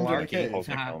hierarchy.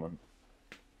 cosmic element.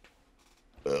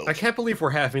 I can't believe we're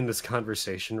having this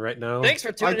conversation right now. Thanks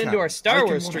for tuning into our Star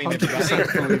Wars stream, everybody. I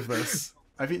can't believe this.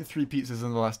 I've eaten 3 pizzas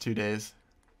in the last 2 days.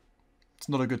 It's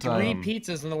not a good time. 3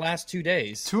 pizzas in the last 2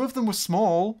 days. 2 of them were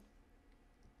small.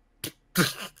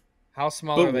 How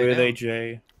small are they? Were they,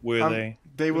 Jay? Were they?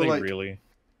 They were like really.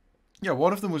 Yeah,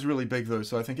 one of them was really big though,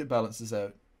 so I think it balances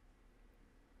out.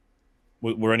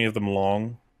 Were any of them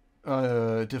long?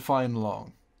 Define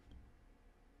long.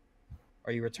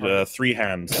 Are you retarded? 3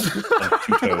 hands and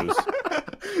 2 toes.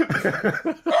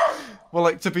 Well,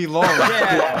 like, to be long.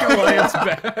 Yeah, Goliath's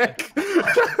back.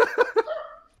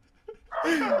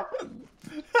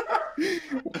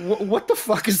 What the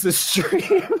fuck is this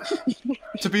stream?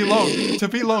 To be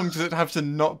long, does it have to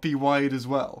not be wide as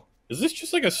well? Is this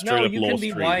just like a straight up No, you can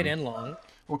be wide and long.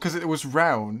 Well, because it was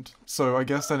round, so I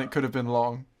guess then it could have been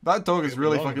long. That dog is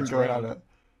really fucking going at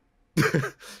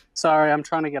it. Sorry, I'm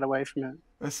trying to get away from it.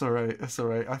 It's alright, it's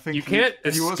alright. I think you can't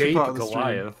escape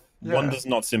Goliath. Yeah. One does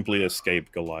not simply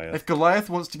escape Goliath. If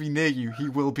Goliath wants to be near you, he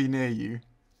will be near you.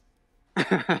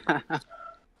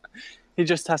 He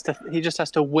just has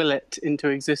to will it into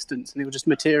existence, and he will just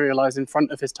materialize in front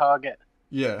of his target.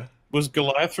 Yeah. Was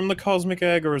Goliath from the Cosmic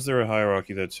Egg, or is there a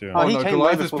hierarchy there too? Oh, he no, came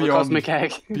Goliath over is for beyond the Cosmic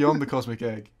Egg. Beyond the Cosmic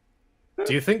Egg.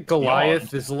 Do you think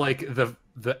Goliath is like the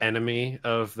enemy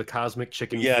of the Cosmic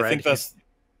Chicken? Yeah, Fred? I think that's.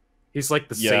 He's like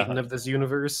the Satan of this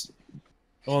universe.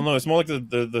 Oh no, it's more like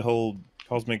the whole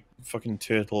cosmic fucking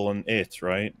turtle and it,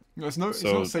 right? No, it's not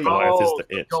So Satan. Goliath is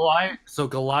the it. So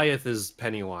Goliath is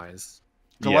Pennywise.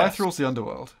 Goliath rules the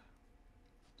underworld.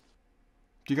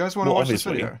 Do you guys want to watch this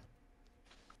video?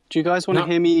 Do you guys want to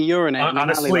hear me urinate?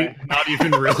 Honestly, not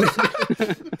even really.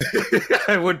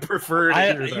 I would prefer to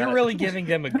hear that. You're really giving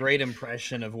them a great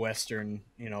impression of Western,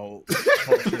 culture.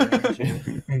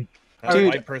 That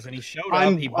white person, he showed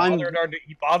up, he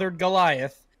bothered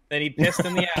Goliath, then he pissed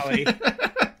in the alley.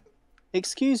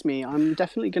 Excuse me, I'm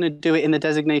definitely going to do it in the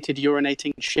designated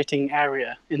urinating, shitting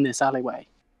area in this alleyway.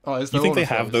 Oh, you think they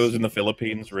have those in the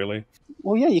Philippines, really?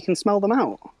 Well, yeah, you can smell them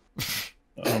out.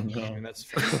 Oh, no. I mean, that's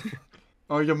fair.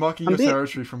 Oh, you're marking your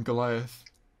territory from Goliath.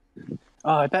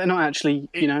 Oh, I better not actually,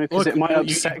 because it might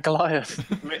upset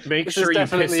Goliath. Make sure you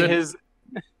piss in his...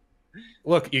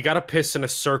 Look, you gotta piss in a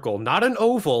circle, not an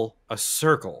oval, a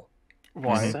circle.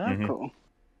 Why? A circle?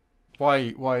 Why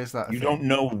is that? You don't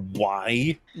know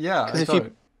why? Yeah, because if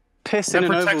you piss in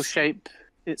an oval shape,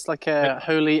 it's like a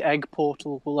holy egg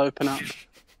portal will open up.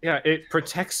 Yeah, it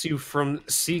protects you from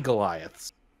sea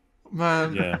Goliaths.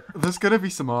 Man, there's gonna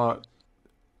be some art.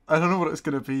 I don't know what it's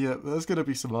gonna be yet, but there's gonna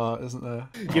be some art, isn't there?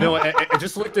 I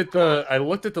just looked at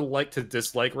the like to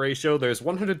dislike ratio. There's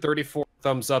 134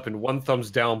 thumbs up and 1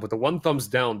 thumbs down, but the 1 thumbs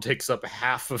down takes up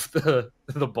half of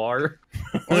the bar.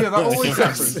 Oh yeah, that always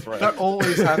happens. That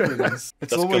always happens.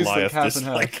 It's always Goliath like half and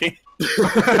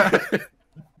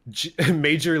half.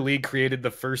 Major League created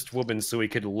the first woman so he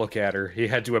could look at her. He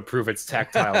had to approve its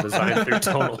tactile design through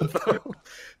tonal.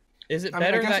 Is it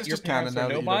better that your parents are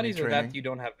nobodies or that you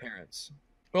don't have parents?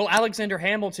 Well, Alexander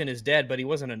Hamilton is dead, but he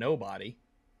wasn't a nobody.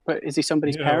 But is he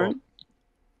somebody's parent?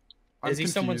 Is he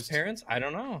someone's parents? I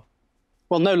don't know.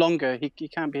 Well, no longer. He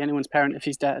can't be anyone's parent if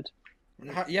he's dead.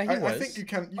 Yeah, he was. I think you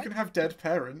can have dead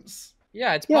parents.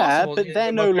 Yeah, it's possible. Yeah, but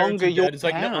they're no longer your parents. It's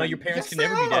like, no, your parents can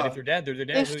never be dead if they're dead. They're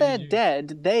dead. If they're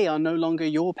dead, they are no longer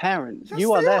your parents.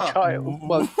 You are their child.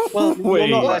 Well, Wait,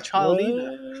 you're not their child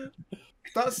either.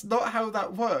 That's not how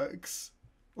that works.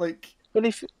 Like... But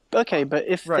if they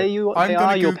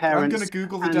are your parents... I'm going to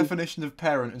Google the definition of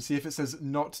parent and see if it says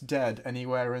not dead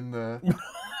anywhere in the...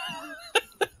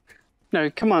 No,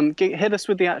 come on, hit us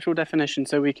with the actual definition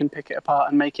so we can pick it apart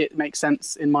and make it make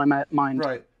sense in my mind.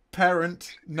 Right.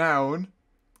 Parent, noun,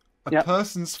 a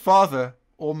person's father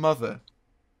or mother.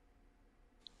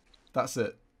 That's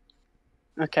it.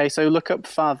 Okay, so look up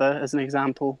father as an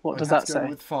example. What does that say?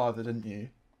 With father, didn't you?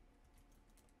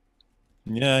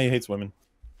 Yeah, he hates women.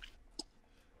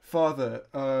 Father,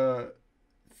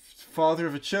 father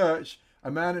of a church,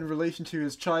 a man in relation to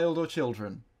his child or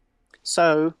children.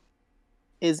 So,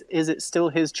 is it still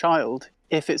his child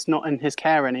if it's not in his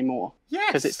care anymore? Yes.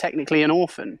 Because it's technically an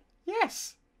orphan.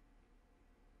 Yes.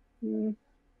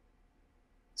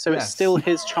 So it's still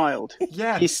his child.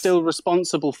 Yes. He's still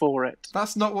responsible for it.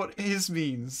 That's not what his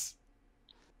means.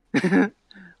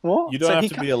 What? You don't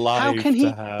have to be alive how can he,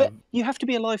 to have... But you have to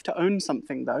be alive to own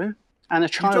something, though. And a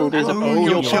child is own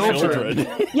your children.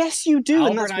 Yes, you do,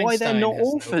 and Albert that's why they're Einstein not has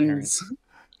no orphans.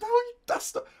 No,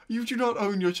 that's not. You do not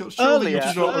own your children. Surely you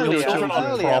do not own your children.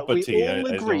 Earlier,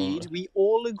 we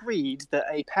all agreed that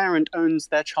a parent owns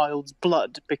their child's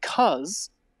blood because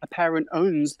a parent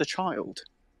owns the child.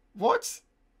 What?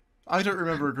 I don't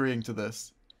remember agreeing to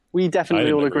this. We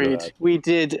definitely all agreed. We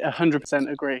did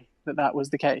 100% agree that that was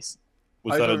the case.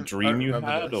 Was that a dream you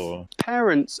had, or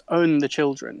parents own the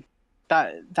children?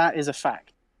 That is a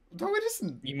fact. No, it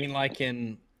isn't. You mean like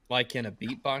in a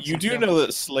beatbox? You do know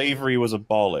that slavery was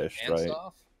abolished, right?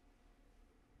 Off?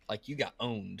 Like you got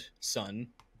owned, son.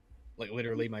 Like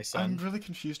literally, my son. I'm really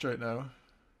confused right now.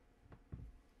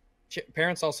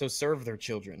 Parents also serve their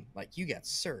children. Like you got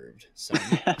served, son.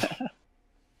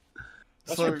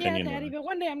 Yeah, Daddy, but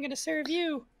one day I'm gonna serve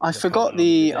you. I've forgotten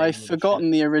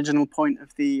the original point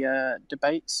of the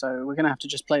debate, so we're gonna have to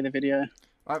just play the video.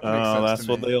 That's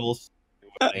what they all.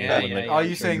 Are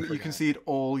you saying that you concede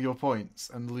all your points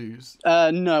and lose?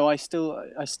 No, I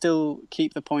still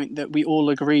keep the point that we all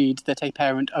agreed that a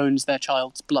parent owns their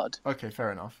child's blood. Okay,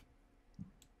 fair enough.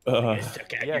 Yes,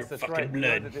 that's right.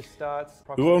 Blood.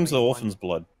 Who owns the orphan's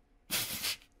blood?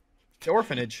 The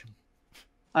orphanage.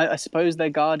 I suppose their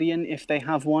guardian, if they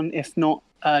have one. If not,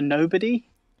 nobody.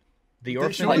 The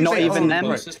orphanage, not even them.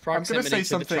 I'm going to say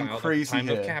something crazy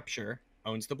here. Of capture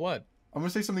owns the blood. I'm going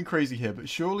to say something crazy here, but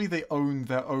surely they own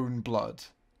their own blood.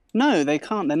 No, they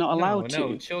can't. They're not allowed to.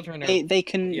 No, children are... They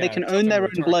can own their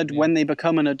own blood when they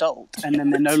become an adult, and then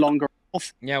they're no longer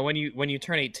off. Yeah, when you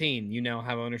turn 18, you now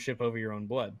have ownership over your own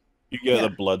blood. You get a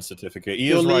blood certificate.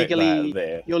 You're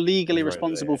legally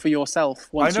responsible for yourself.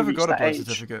 Once I never you got a blood age.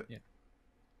 certificate. Yeah.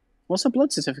 What's a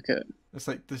blood certificate? It's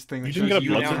like this thing that you didn't get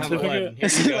a blood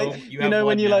certificate. You know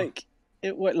when you like,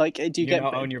 do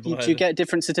you get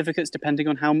different certificates depending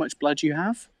on how much blood you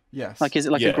have? Yes. Like, is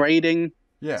it like a grading?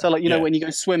 Yeah. So like, you know, when you go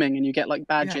swimming and you get like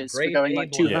badges for going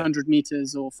like 200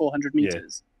 meters or 400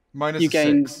 meters. Minus you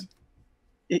gain 6.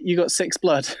 You got 6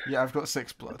 blood. Yeah, I've got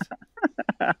 6 blood.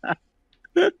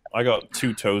 I got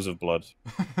 2 toes of blood.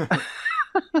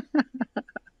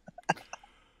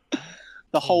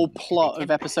 The whole plot of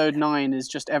episode 9 is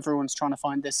just everyone's trying to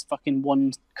find this fucking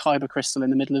one kyber crystal in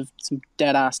the middle of some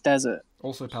dead ass desert.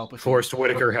 Also Palpatine. Forrest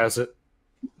Whitaker has it.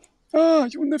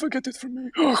 You will never get it from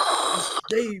me.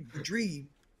 Save the dream.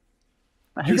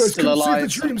 You guys couldn't save the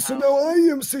dream, so now I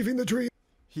am saving the dream.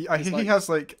 He has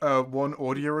like one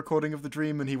audio recording of the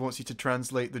dream, and he wants you to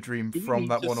translate the dream from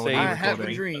that one audio recording. I have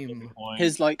a dream.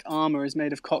 His like armor is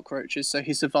made of cockroaches, so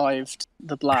he survived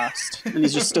the blast, and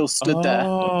he's just still stood there.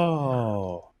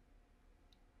 Oh,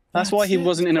 that's why he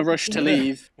wasn't in a rush to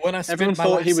leave. When I Everyone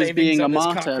thought he was being a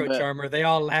martyr, but armor, they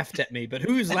all laughed at me. But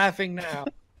who's laughing now?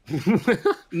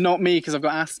 Not me, because I've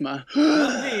got asthma.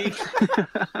 Not me.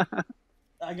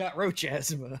 I got roach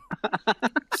asthma.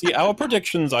 See, our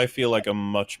predictions, I feel like, are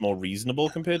much more reasonable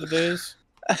compared to theirs.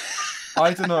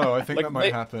 I don't know. I think that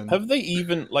might happen. Have they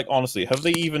even, like, honestly, have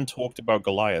they even talked about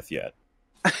Goliath yet?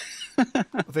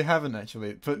 They haven't,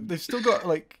 actually. But they've still got,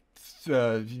 like,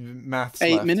 maths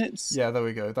 8 left. minutes? Yeah, there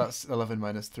we go. That's 11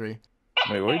 minus 3.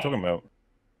 Wait, what are you talking about?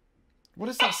 What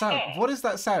is that sound? What is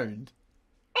that sound?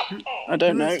 I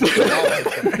don't know.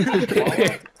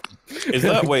 Is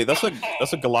that wait? That's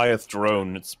a Goliath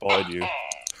drone. It spotted you.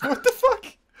 What the fuck?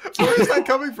 Where is that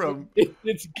coming from?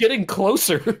 It's getting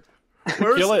closer.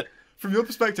 Kill it. From your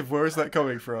perspective, where is that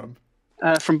coming from?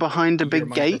 From behind a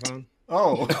big gate.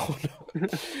 Oh. No.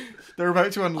 They're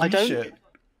about to unleash it.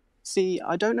 See,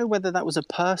 I don't know whether that was a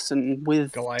person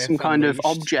with Goliath some kind of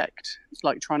object,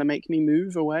 like trying to make me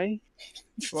move away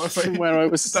from where I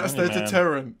was. That's their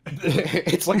deterrent.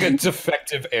 It's like a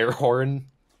defective air horn.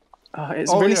 It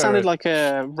really sounded like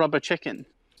a rubber chicken.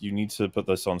 You need to put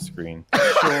this on screen.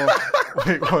 Sure.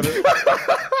 Wait, what?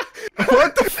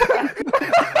 What the fuck?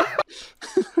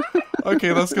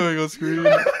 Okay, that's going on screen.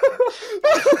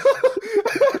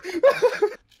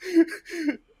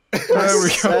 There we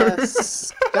go.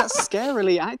 That's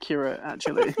scarily accurate,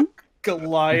 actually.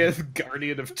 Goliath,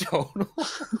 Guardian of Tonal.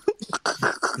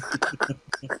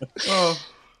 Oh,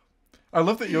 I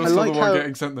love that you're still the one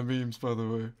getting sent the memes, by the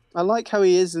way. I like how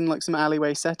he is in like some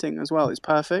alleyway setting as well. It's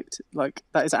perfect. Like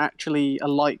that is actually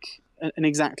an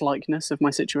exact likeness of my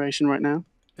situation right now.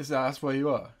 That's where you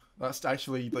are? That's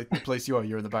actually like the place you are.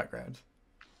 You're in the background.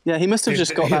 Yeah, he must have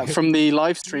just got that from the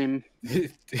live stream.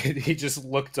 He just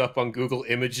looked up on Google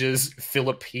Images,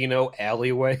 Filipino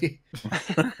alleyway.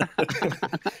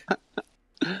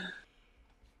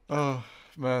 Oh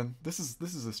man, this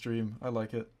is a stream. I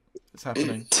like it. It's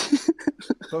happening.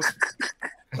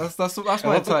 That's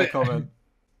my entire comment.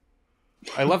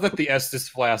 I love that the Estus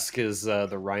flask is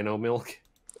the rhino milk.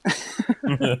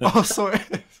 Oh, sorry.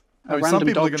 A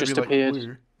random dog just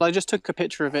appeared. Well, I just took a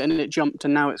picture of it and it jumped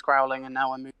and now it's growling and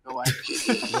now I moved away.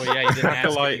 Well, yeah, you didn't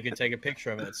ask if you could take a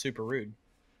picture of it. It's super rude.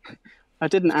 I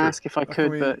didn't ask if I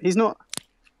could, but he's not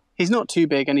too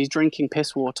big and he's drinking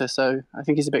piss water, so I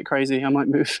think he's a bit crazy. I might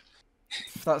move.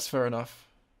 That's fair enough.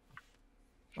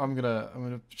 I'm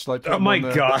gonna. Shall I put oh him my on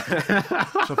the, god!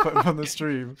 Shall I put him on the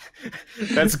stream?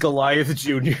 That's Goliath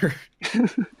Jr.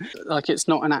 Like it's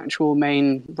not an actual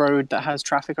main road that has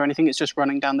traffic or anything. It's just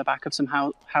running down the back of some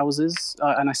houses,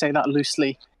 and I say that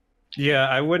loosely. Yeah,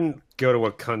 I wouldn't go to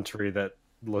a country that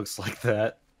looks like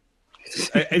that.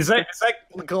 Is that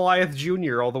Goliath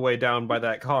Jr. all the way down by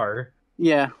that car?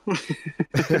 Yeah.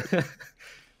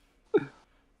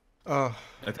 I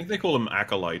think they call them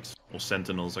acolytes or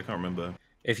sentinels. I can't remember.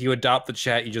 If you adopt the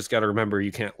chat, you just got to remember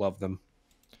you can't love them.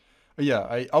 Yeah,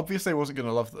 I obviously wasn't going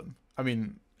to love them. I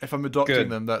mean, if I'm adopting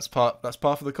them, that's part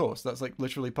of the course. That's like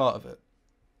literally part of it.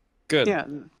 Good. Yeah.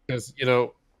 Because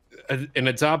an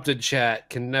adopted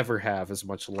chat can never have as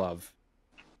much love.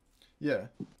 Yeah.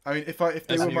 I mean, if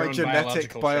they were my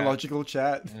genetic biological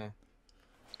chat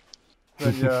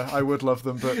then yeah, I would love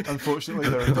them. But unfortunately,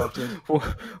 they're adopted.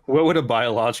 What would a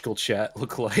biological chat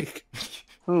look like?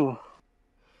 Oh.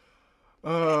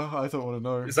 I don't want to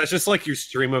know. Is that just like your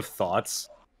stream of thoughts?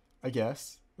 I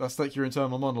guess that's like your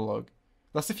internal monologue.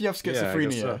 That's if you have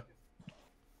schizophrenia, so.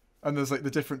 And there's like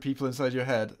the different people inside your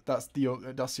head. That's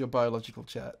your biological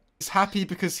chat. He's happy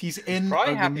because he's in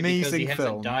an amazing he film.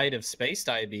 Hasn't died of space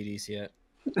diabetes yet.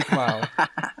 Wow.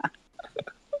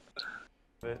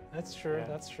 That's true. Yeah.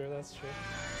 That's true.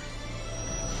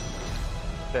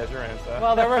 There's your answer.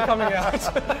 Well, they were coming out.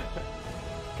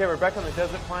 Okay, we're back on the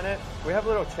desert planet. We have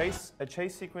a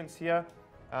chase sequence here.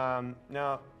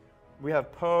 Now, we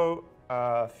have Poe,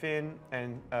 Finn,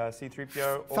 and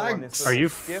C-3PO all on this. Are you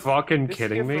skiff. fucking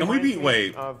kidding me?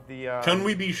 Can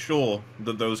we be sure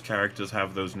that those characters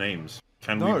have those names?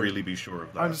 Can we really be sure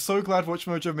of that? I'm so glad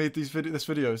WatchMojo made this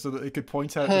video so that it could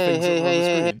point out the things that were on the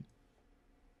screen.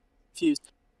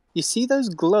 Confused. You see those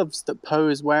gloves that Poe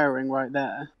is wearing right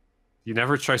there? You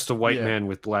never trust a white man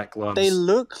with black gloves. They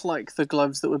look like the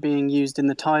gloves that were being used in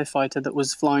the TIE fighter that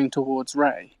was flying towards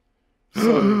Rey.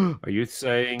 So, are you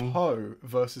saying Poe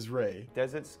versus Rey?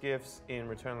 Desert skiffs in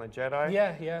Return of the Jedi.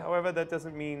 Yeah. However, that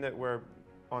doesn't mean that we're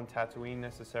on Tatooine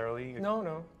necessarily.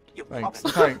 No. Thanks.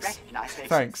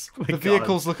 The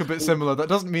vehicles look a bit similar. That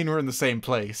doesn't mean we're in the same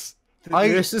place.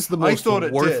 This is the most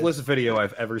worthless video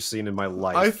I've ever seen in my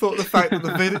life. I thought the fact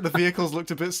that the vehicles looked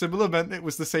a bit similar meant it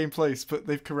was the same place, but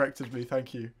they've corrected me.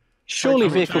 Thank you. Surely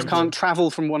vehicles can't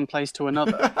travel from one place to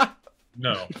another.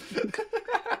 No.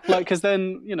 Like, because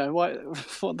then, what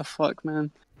the fuck,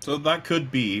 man? So that could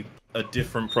be a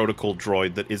different protocol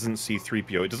droid that isn't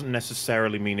C-3PO. It doesn't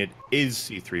necessarily mean it is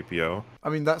C-3PO. I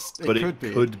mean, it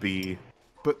could be.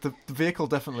 But the vehicle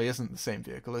definitely isn't the same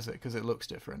vehicle, is it? Because it looks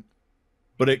different.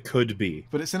 But it could be.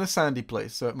 But it's in a sandy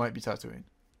place, so it might be Tatooine.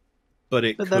 But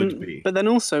it could be. But then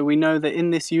also, we know that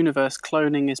in this universe,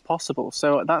 cloning is possible.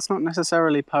 So that's not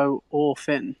necessarily Poe or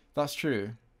Finn. That's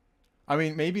true. I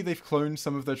mean, maybe they've cloned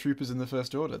some of their troopers in the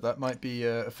First Order. That might be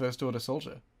a First Order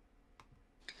soldier.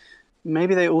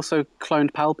 Maybe they also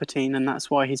cloned Palpatine, and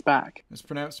that's why he's back. It's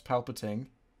pronounced Palpatine.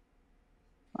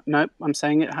 Nope, I'm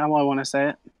saying it how I want to say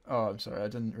it. Oh, I'm sorry. I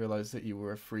didn't realize that you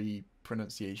were a free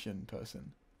pronunciation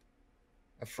person.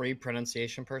 A free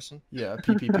pronunciation person? Yeah,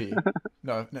 PPP.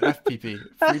 no, FPP.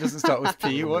 Free doesn't start with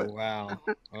P. What? Oh, wow.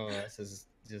 Oh, this is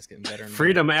just getting better. And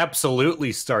Freedom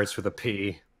absolutely starts with a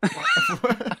P.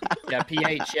 Yeah,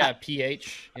 PH. Yeah,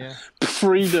 PH. Yeah.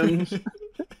 Freedom.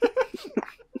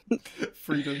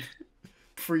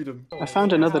 Freedom. I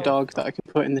found another dog that I could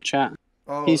put in the chat.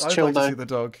 Oh, he's chill like though. To see the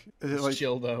dog. Is it like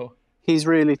chill though? He's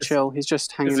really chill. He's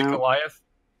just hanging out. Is it Goliath?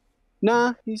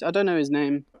 Nah, I don't know his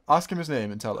name. Ask him his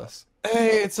name and tell us.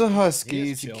 Hey, it's a husky.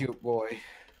 He's a cute boy.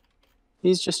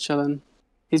 He's just chilling.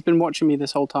 He's been watching me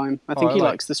this whole time. I think he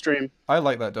likes the stream. I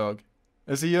like that dog.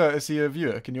 Is he a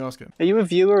viewer? Can you ask him? Are you a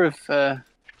viewer of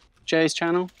Jay's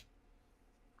channel?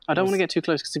 I don't want to get too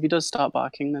close because if he does start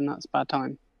barking, then that's bad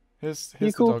time. Here's the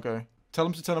doggo. Tell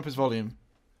him to turn up his volume.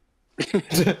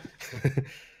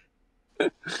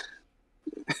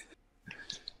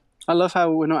 I love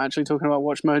how we're not actually talking about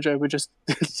Watch Mojo. We're just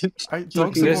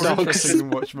dogs are more interesting than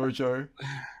Watch Mojo.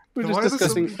 We're just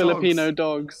discussing Filipino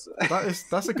dogs.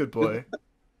 That's a good boy.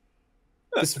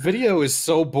 This video is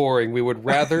so boring. We would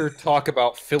rather talk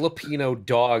about Filipino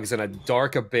dogs in a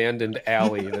dark, abandoned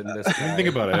alley than this guy. Think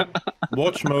about it.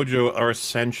 Watch Mojo are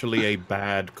essentially a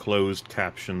bad closed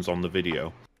captions on the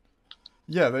video.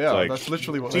 Yeah, they are. Like, That's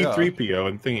literally what they are. C-3PO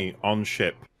and Thingy on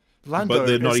ship. Lando but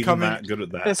they're not even coming... that good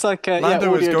at that. It's like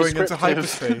Lando is going into descriptive.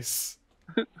 hyperspace.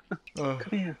 Come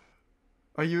here.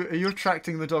 Are you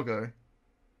attracting the doggo?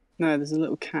 No, there's a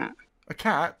little cat. A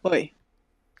cat? Oi.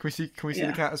 Can we see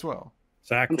the cat as well?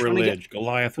 Sacrilege.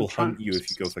 Goliath will hunt you if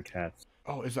you go for cats.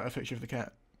 Oh, is that a picture of the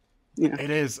cat? Yeah. It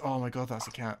is. Oh my god, that's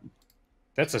a cat.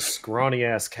 That's a scrawny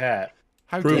ass cat.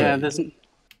 How dare Yeah, you?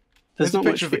 there's not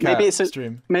much. Of the cat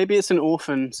Maybe it's an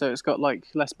orphan, so it's got like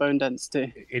less bone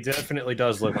density. It definitely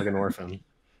does look like an orphan.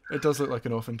 It does look like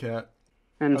an orphan cat.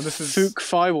 And this is Fook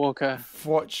Firewalker.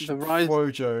 Watch the rise.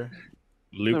 Flojo.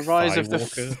 Luke the rise of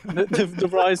the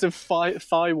rise of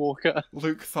Firewalker.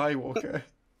 Luke Firewalker.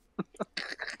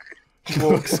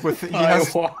 Walks with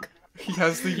he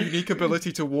has the unique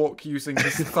ability to walk using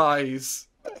his thighs.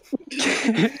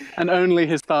 And only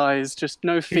his thighs, just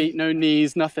no feet, no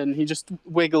knees, nothing. He just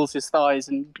wiggles his thighs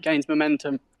and gains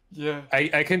momentum. Yeah.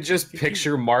 I can just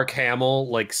picture Mark Hamill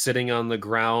like sitting on the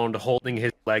ground, holding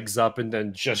his legs up and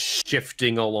then just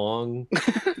shifting along.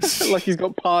 Like he's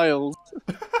got piles.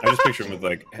 I just picture him with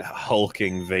like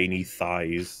hulking, veiny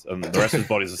thighs, and the rest of his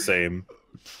body's the same.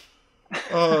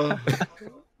 Oh,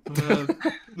 man.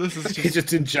 This is He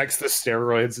just injects the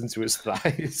steroids into his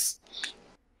thighs.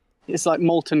 It's like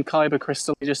molten kyber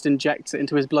crystal. He just injects it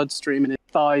into his bloodstream and his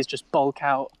thighs just bulk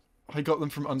out. I got them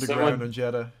from underground on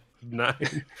Jeddah.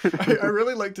 Nice. I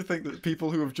really like to think that people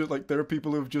who have just there are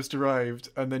people who have just arrived,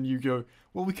 and then you go,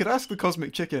 well, we could ask the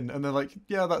Cosmic Chicken, and they're like,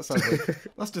 yeah, that sounds like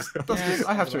that's just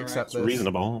I have to accept this.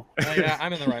 Reasonable. Yeah,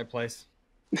 I'm in the right place.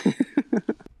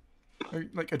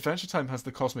 Like Adventure Time has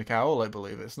the Cosmic Owl, I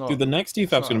believe. It's not. Dude, the next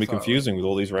EFAP's going to be confusing with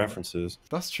all these references.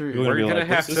 That's true. We're gonna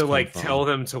have to like tell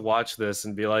them to watch this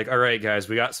and be like, all right, guys,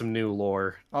 we got some new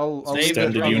lore. I'll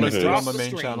Extended universe on the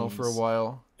main channel for a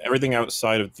while. Everything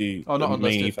outside of the not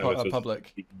main unlisted, EFAP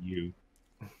public.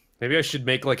 Maybe I should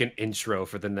make like an intro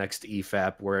for the next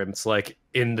EFAP where it's like,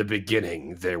 in the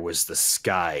beginning there was the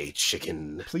Sky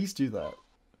Chicken. Please do that.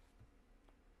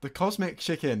 The Cosmic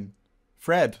Chicken.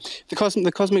 Fred. The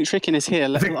Cosmic Chicken is here.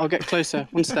 I'll get closer.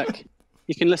 One sec.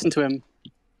 You can listen to him.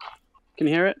 Can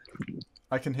you hear it?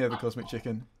 I can hear the Cosmic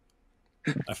Chicken.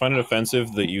 I find it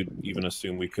offensive that you even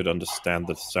assume we could understand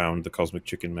the sound the Cosmic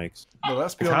Chicken makes. No,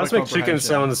 that's the Cosmic Chicken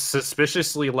sounds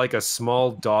suspiciously like a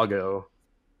small doggo.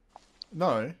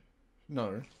 No.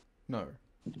 Luke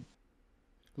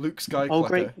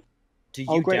Skywalker. Do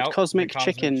you doubt Cosmic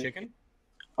Chicken?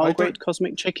 Oh, great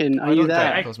Cosmic Chicken, are you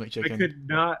there? Cosmic Chicken.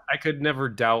 I could never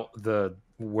doubt the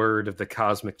word of the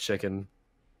Cosmic Chicken.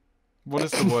 What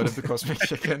is the word of the Cosmic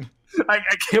Chicken? I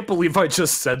can't believe I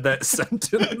just said that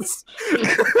sentence.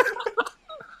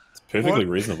 It's perfectly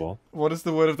reasonable. What is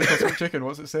the word of the Cosmic Chicken?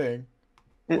 What's it saying?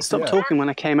 It stopped talking when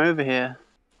I came over here.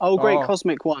 Oh, great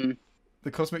Cosmic One. The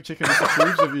Cosmic Chicken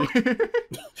disapproves of you.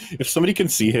 If somebody can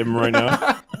see him right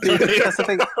now. That's the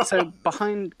thing. So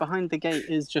behind the gate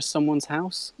is just someone's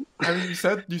house. I mean, you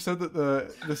said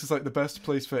that this is like the best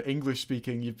place for English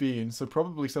speaking you've been, so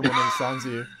probably someone understands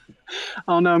you.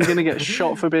 Oh no, I'm gonna get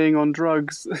shot for being on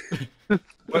drugs.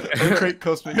 Great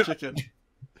Cosmic Chicken.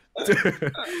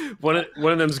 One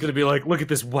of them's gonna be like, look at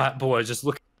this white boy, just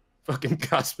look at fucking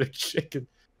Cosmic Chicken.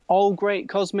 Oh, great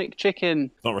Cosmic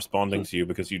Chicken. It's not responding to you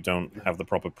because you don't have the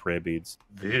proper prayer beads.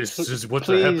 This is what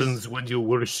happens when you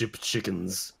worship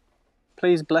chickens.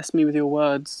 Please bless me with your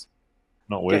words.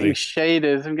 Not worthy.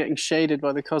 I'm getting shaded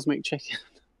by the Cosmic Chicken.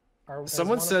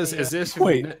 Someone says,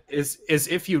 as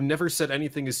if you never said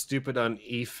anything as stupid on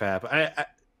EFAP.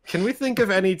 Can we think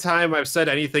of any time I've said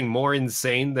anything more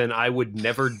insane than I would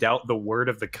never doubt the word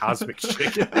of the Cosmic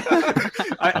Chicken?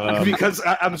 Because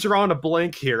I'm drawing a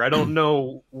blank here. I don't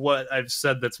know what I've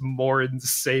said that's more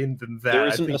insane than that. There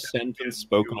isn't a sentence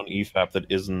spoken on EFAP that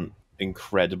isn't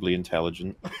incredibly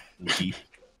intelligent and deep.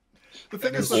 The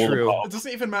thing is, it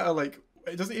doesn't even matter.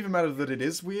 It doesn't even matter that it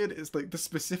is weird. It's like the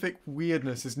specific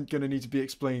weirdness isn't going to need to be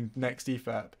explained next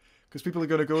EFAP. Because people are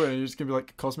going to go in and you're just going to be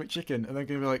like, Cosmic Chicken, and they're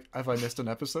going to be like, have I missed an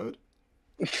episode?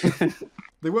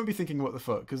 They won't be thinking, what the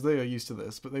fuck, because they are used to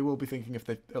this, but they will be thinking if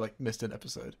they missed an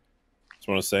episode. Just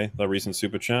want to say, that recent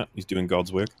super chat, he's doing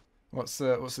God's work. What's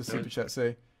the super chat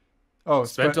say? Oh,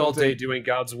 spent all day doing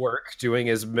God's work, going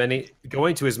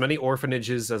to as many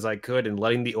orphanages as I could, and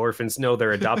letting the orphans know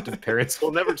their adoptive parents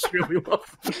will never truly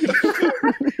love them.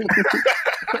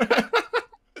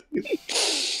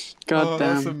 God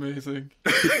damn. That's amazing.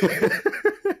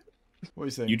 What are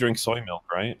you saying? You drink soy milk,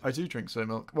 right? I do drink soy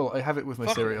milk. Well, I have it with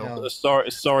my cereal.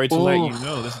 Sorry to let you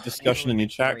know, there's a discussion in your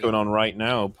chat going on right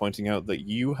now pointing out that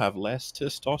you have less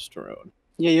testosterone.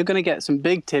 Yeah, you're gonna get some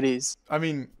big titties. I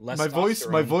mean, my voice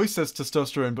says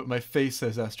testosterone, but my face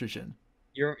says estrogen.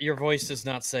 Your voice does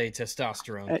not say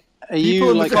testosterone.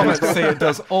 People in the comments say it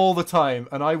does all the time,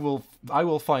 and I will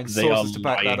find sources to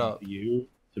back that up. You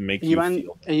to make you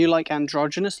feel. Are you like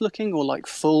androgynous looking or like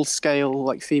full scale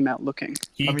like female looking?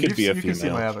 He could be a female. You can see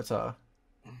my avatar.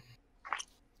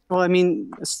 Well, I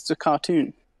mean, it's a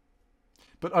cartoon.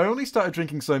 But I only started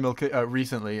drinking soy milk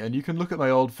recently, and you can look at my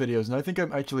old videos, and I think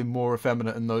I'm actually more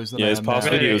effeminate in those than I am his past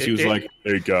now. videos, he was like,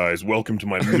 "Hey guys, welcome to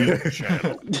my meat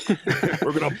channel.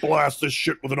 We're gonna blast this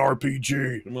shit with an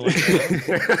RPG." And we're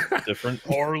like, different.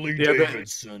 Harley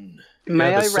Davidson.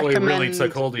 May I recommend? Really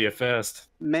took hold of you fast.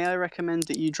 May I recommend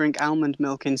that you drink almond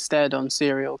milk instead on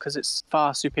cereal because it's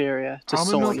far superior to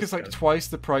soy. Almond milk is like twice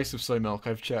the price of soy milk.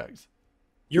 I've checked.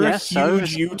 You're a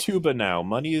huge YouTuber now.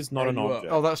 Money is not an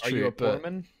object. Oh, that's true. Are you a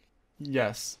Portman?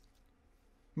 Yes.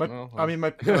 I mean, my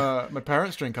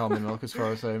parents drink almond milk, as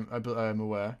far as I'm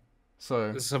aware.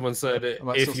 So someone said,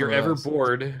 if you're ever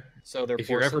bored,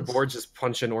 just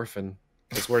punch an orphan.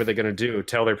 Because what are they gonna do?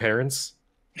 Tell their parents?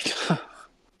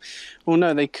 Well,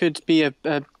 no, they could be a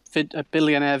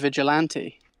billionaire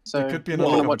vigilante. So they could be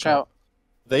watch out.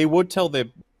 They would tell their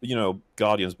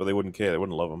guardians, but they wouldn't care. They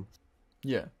wouldn't love them.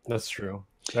 Yeah, that's true.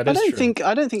 I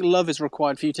don't think love is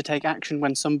required for you to take action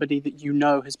when somebody that you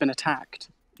know has been attacked.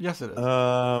 Yes, it is.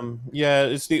 Yeah,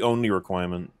 it's the only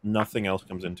requirement. Nothing else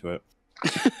comes into it.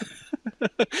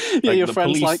 Yeah, your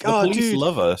friend's like, "Oh, police dude,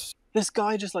 love us. This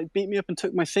guy just like beat me up and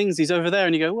took my things. He's over there,"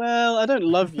 and you go, "Well, I don't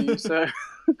love you, so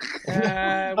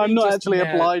I'm not actually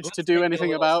obliged to do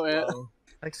anything about it."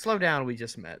 Like, slow down. We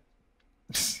just met.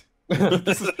 This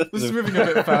is moving a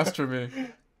bit fast for me.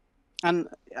 And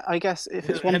I guess if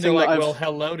it's one and thing they're like, that well,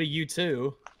 hello to you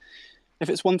too.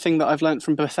 If it's one thing that I've learned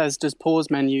from Bethesda's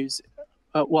pause menus,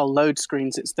 load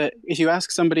screens, it's that if you ask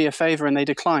somebody a favor and they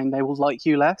decline, they will like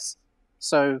you less.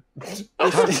 So, you're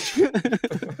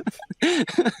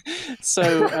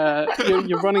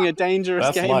running a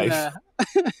dangerous game life. there.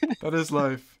 That is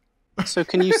life. So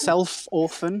can you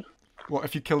self-orphan? What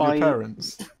if you kill your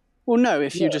parents? Well, no.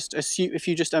 If you just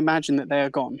imagine that they are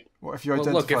gone. What if you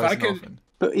identify as an orphan?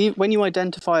 But when you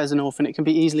identify as an orphan, it can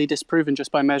be easily disproven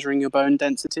just by measuring your bone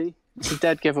density. It's a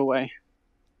dead giveaway.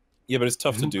 Yeah, but it's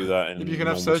tough to do that. You can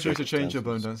have surgery to change your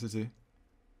bone density.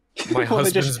 My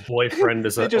husband's boyfriend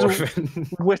is an orphan.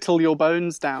 Whittle your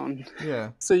bones down. Yeah.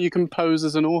 So you can pose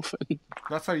as an orphan.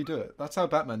 That's how you do it. That's how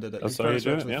Batman did it. That's how you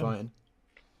do it, yeah. Fine.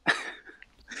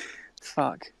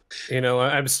 Fuck.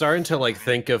 I'm starting to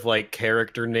think of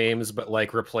character names, but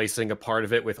replacing a part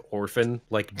of it with orphan,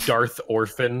 like Darth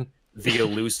Orphan, the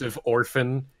elusive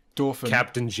Orphan, Dorphin.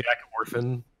 Captain Jack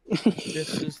Orphan.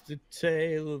 This is the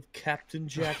tale of Captain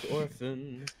Jack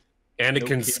Orphan.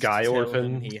 Anakin Sky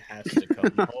Orphan. He has to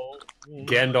come home.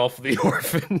 Gandalf the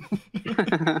Orphan.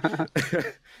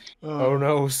 Oh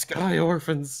no, Sky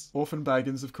Orphans. Orphan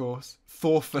Baggins, of course.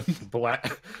 Thorfinn.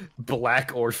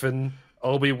 Black Orphan.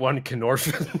 Obi-Wan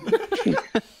Kenorphan.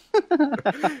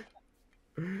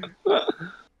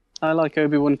 I like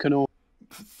Obi-Wan Kenorphan.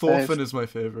 Thorfinn is my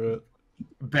favorite.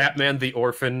 Batman the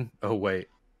Orphan. Oh wait.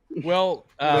 Well,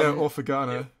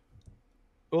 Orphagana.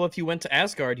 Well, if you went to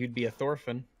Asgard, you'd be a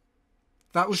Thorfinn.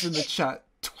 That was in the chat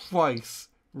twice.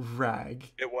 Rag.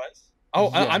 It was.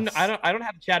 Oh, yes. I don't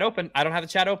have the chat open. I don't have the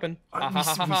chat open. We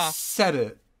said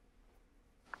it.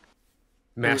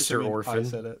 Master Orphan. I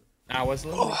said it. I was.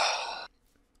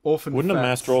 Orphan. Wouldn't a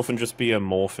Master Orphan just be a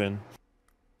Morphin?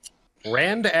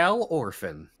 Randall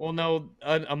Orphan. Well, no,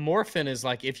 a Morphin is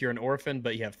like if you're an orphan,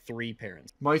 but you have 3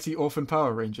 parents. Mighty Orphan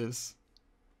Power Rangers.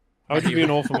 How would you be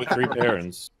an orphan with 3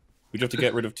 parents? Would you have to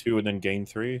get rid of 2 and then gain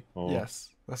 3? Or... Yes,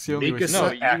 that's the only way.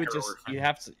 No, you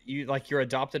have your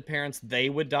adopted parents. They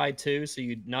would die too, so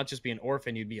you'd not just be an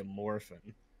orphan, you'd be a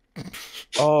Morphin.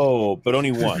 Oh, but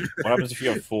only 1. What happens if you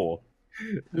have 4?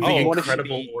 The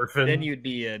Incredible Orphan. Then you'd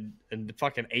be a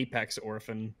fucking Apex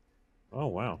Orphan. Oh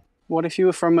wow. What if you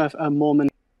were from a Mormon?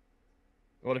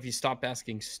 What if you stopped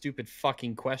asking stupid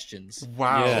fucking questions?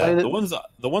 Wow. Yeah,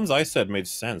 the ones I said made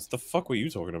sense. The fuck were you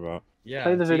talking about? Yeah.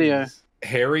 Play the video.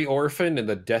 Harry Orphan and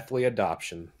the Deathly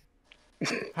Adoption.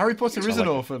 Harry Potter is an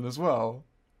orphan as well.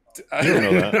 I didn't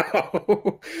know that.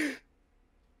 No.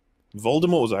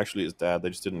 Voldemort was actually his dad. They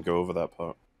just didn't go over that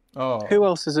part. Oh. Who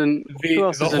else is an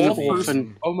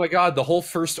orphan? Oh my god, the whole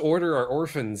First Order are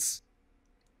orphans.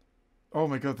 Oh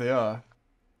my god, they are.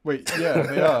 Wait, yeah,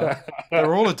 they are.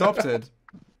 They're all adopted.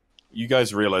 You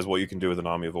guys realize what you can do with an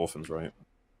army of orphans, right?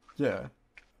 Yeah.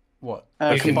 What?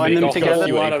 Combine them together. A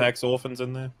few Apex orphans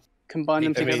in there. Combine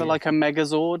them together like a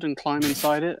Megazord and climb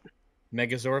inside it.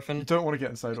 Megazorphan? You don't want to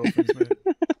get inside orphans, mate.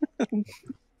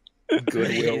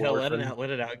 Goodwill. Let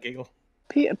it out, giggle.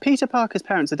 Peter Parker's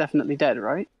parents are definitely dead,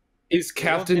 right? Is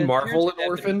Captain Marvel an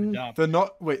orphan? They're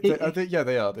not. Wait, are they? Yeah,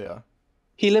 they are. They are.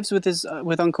 He lives with his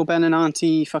with Uncle Ben and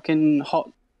Auntie fucking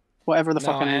Hot, whatever the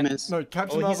fuck her name is. No,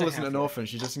 Captain Marvel isn't an orphan.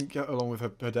 She doesn't get along with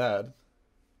her dad.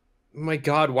 Oh my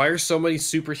God, why are so many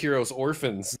superheroes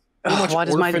orphans? So much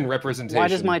orphan representation. Why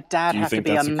does my dad have to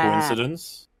be a man? Do you think that's a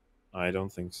coincidence? I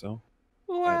don't think so.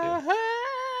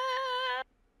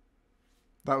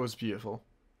 That was beautiful.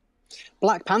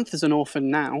 Black Panther's an orphan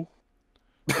now.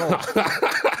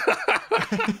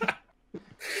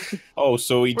 Oh,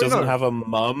 so he doesn't have a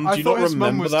mum? Do you not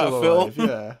remember that film?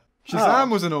 Yeah.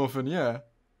 Shazam was an orphan, yeah.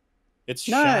 It's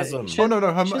Shazam.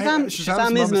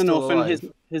 Shazam isn't an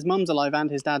orphan. His mum's alive and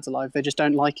his dad's alive. They just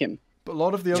don't like him. But a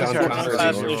lot of the other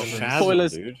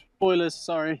characters... Spoilers,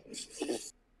 sorry.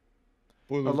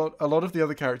 A lot of the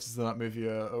other characters in that movie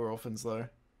are orphans, though.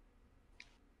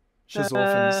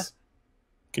 Orphans.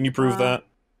 Can you prove that?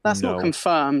 That's not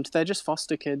confirmed. They're just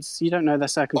foster kids. You don't know their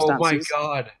circumstances. Oh my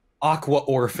God. Aqua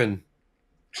Orphan.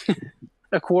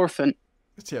 Aquorphan.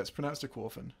 It's pronounced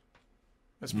Aquorphan.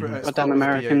 It's damn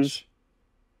Americans.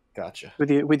 Gotcha.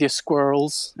 With your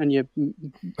squirrels and your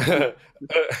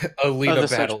Alita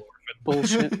Battle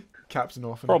bullshit. Captain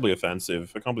Orphan. Probably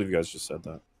offensive. I can't believe you guys just said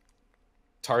that.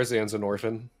 Tarzan's an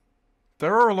orphan.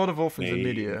 There are a lot of orphans in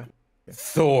media.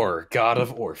 Thor, god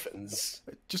of orphans.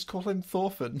 Just call him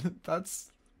Thorfinn.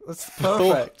 That's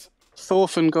perfect.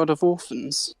 Thorfinn, god of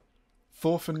orphans.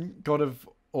 Thorfinn, god of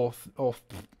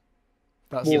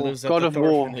That's he lives god at the of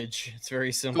orphanage. War. It's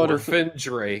very simple. Orphan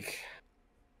Drake.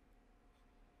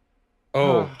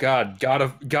 Oh God, god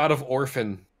of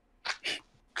orphan.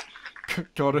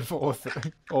 God of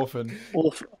orphan.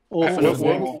 What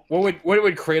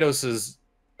would Kratos's?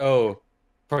 Oh,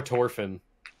 Protorphin.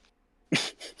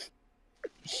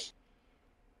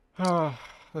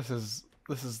 This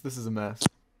is a mess.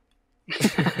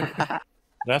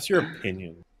 That's your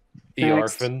opinion.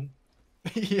 Earphin.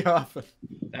 Earphin.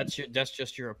 That's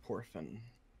just your aporphin.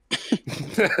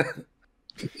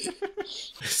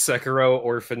 Sekiro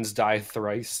orphans die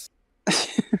thrice.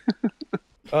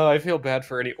 I feel bad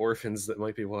for any orphans that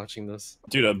might be watching this.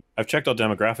 Dude, I've checked out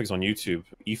demographics on YouTube.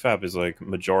 EFAP is like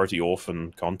majority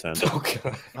orphan content. Oh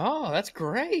God. Oh, that's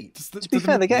great. To be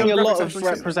fair, they're getting a lot of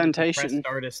representation.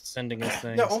 Artists sending us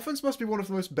things. Yeah, orphans must be one of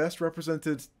the most best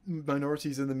represented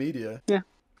minorities in the media. Yeah,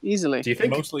 easily. Do you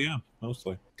think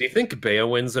mostly? Do you think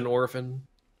Beowulf's an orphan?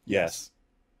 Yes.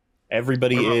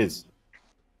 Everybody is.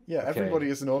 Yeah, everybody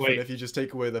is an orphan if you just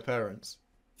take away their parents.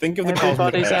 Think of the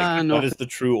cosmic egg. That is the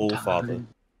true All-Father.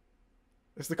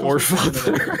 It's the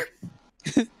All-Father.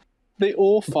 The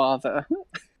All-Father.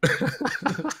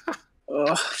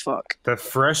 Oh, fuck. The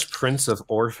Fresh Prince of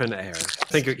Orphan Air. I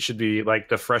think it should be like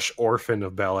the Fresh Orphan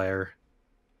of Bel Air.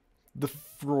 The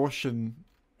Froshan.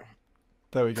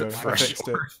 There we go. I fixed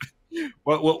it.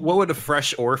 What would a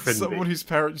fresh orphan be? Someone whose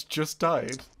parents just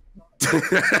died.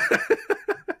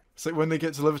 It's like when they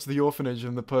get delivered to the orphanage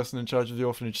and the person in charge of the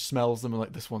orphanage smells them and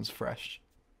like, this one's fresh.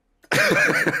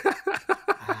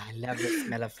 I love the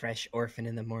smell of fresh orphan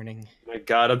in the morning. Oh my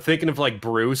God, I'm thinking of like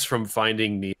Bruce from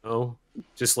Finding Nemo.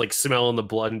 Just like smelling the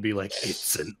blood and be like,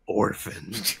 it's an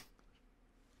orphan.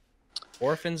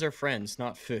 Orphans are friends,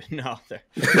 not food. No, they're...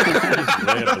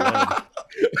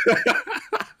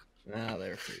 No,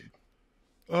 they're food.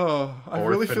 Oh, I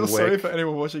really feel sorry for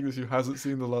anyone watching this who hasn't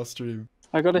seen the last stream.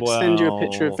 I got to send you a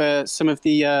picture of some of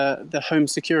the home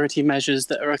security measures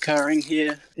that are occurring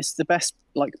here. It's the best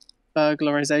like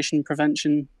burglarization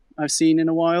prevention I've seen in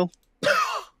a while.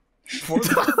 What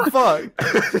the fuck?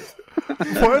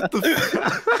 What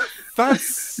the?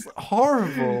 That's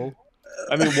horrible.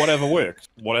 I mean, whatever works.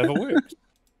 Whatever works.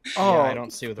 Oh, yeah, I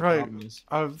don't see what the problem is.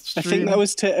 I think that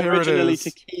was originally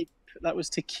to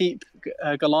keep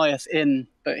Goliath in,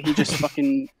 but he just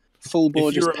fucking full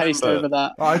bore just paced over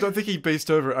that. I don't think he paced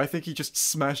over it. I think he just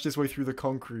smashed his way through the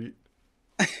concrete.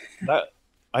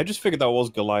 I just figured that was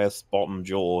Goliath's bottom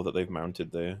jaw that they've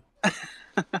mounted there.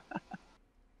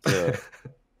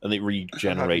 And it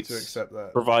regenerates,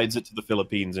 provides it to the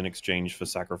Philippines in exchange for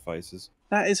sacrifices.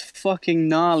 That is fucking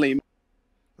gnarly.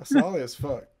 That's gnarly as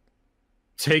fuck.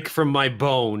 Take from my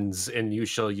bones, and you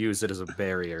shall use it as a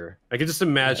barrier. I can just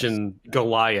imagine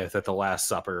Goliath at the Last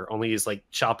Supper, only he's like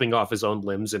chopping off his own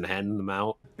limbs and handing them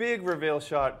out. Big reveal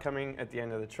shot coming at the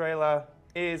end of the trailer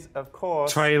is, of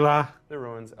course, the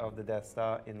ruins of the Death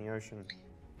Star in the ocean.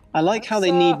 I like how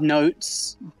they need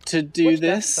notes to do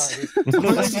this. Like,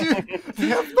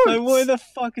 why the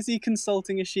fuck is he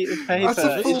consulting a sheet of paper? That's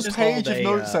a full page of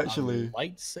notes, actually.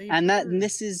 And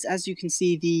this is, as you can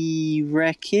see, the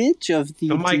wreckage of the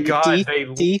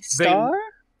Death Star.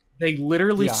 They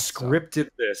literally scripted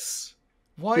this.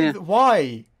 Why?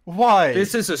 Why? Why?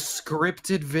 This is a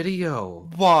scripted video.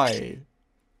 Why?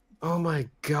 Oh my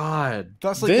god.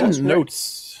 That's like Then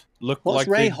notes look like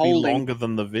Ray they'd be longer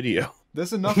than the video.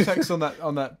 There's enough text on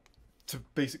that to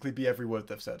basically be every word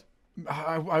they've said.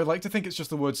 I like to think it's just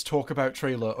the words "talk about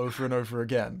trailer" over and over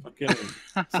again.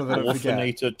 So they don't forget.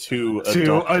 Orphanator to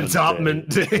Adoptment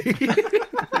Day.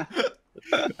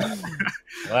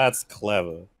 That's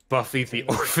clever. Buffy the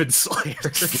Orphan Slayer.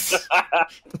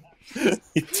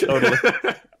 Totally.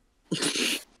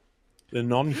 They're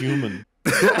non-human.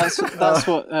 That's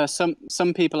what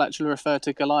some people actually refer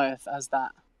to Goliath as.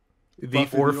 That the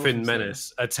Orphan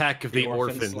Menace, Attack of the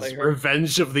Orphans, Slayer.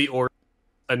 Revenge of the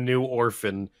a new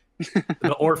orphan.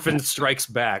 The Orphan Strikes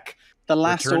Back. The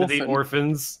Last Return Orphan. of the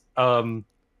Orphans. The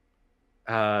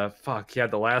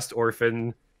Last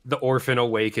Orphan. The Orphan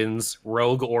Awakens.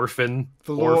 Rogue Orphan.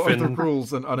 The Law of the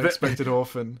Rules, an Unexpected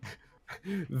Orphan.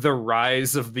 The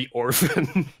Rise of the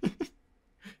Orphan.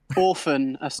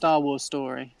 Orphan, a Star Wars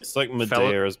story. It's like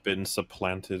Medea has been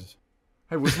supplanted.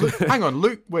 Hey, was Luke? Hang on,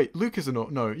 Luke. Wait, Luke is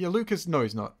Luke is. No,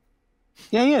 he's not.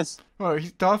 Yeah, he is. Oh,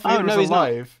 Darth Vader is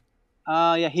alive.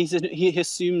 Yeah, he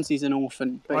assumes he's an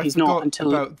orphan, but he's not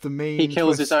until he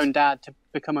kills his own dad to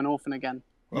become an orphan again.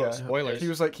 Yeah, spoilers. He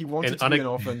was like, he wanted to be an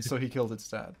orphan, so he killed his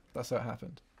dad. That's how it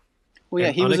happened. Well,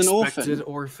 yeah, he was an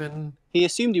orphan. He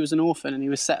assumed he was an orphan, and he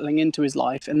was settling into his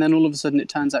life, and then all of a sudden it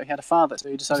turns out he had a father, so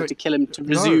he decided to kill him to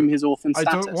resume his orphan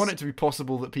status. I don't want it to be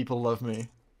possible that people love me.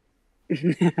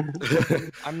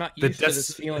 I'm not used to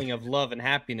this feeling of love and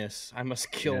happiness. I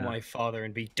must kill my father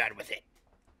and be done with it.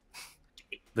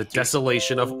 The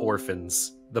Desolation of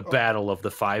Orphans. The Battle of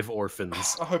the Five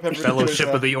Orphans. I hope Fellowship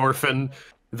of the Orphan.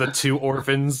 The Two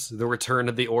Orphans. The Return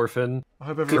of the Orphan. I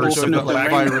hope everyone heard that like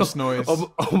virus noise.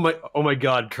 Oh my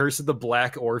god. Curse of the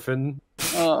Black Orphan.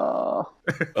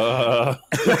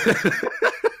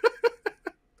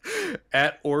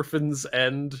 At Orphan's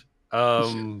End.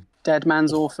 Dead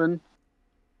Man's Orphan.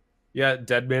 Yeah,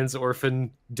 Dead Man's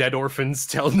Orphan. Dead Orphans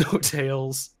Tell No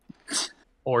Tales.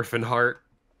 Orphan Heart.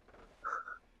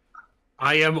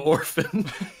 I Am Orphan.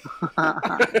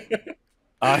 I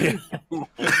am.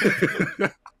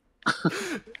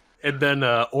 And then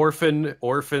Orphan,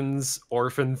 Orphans,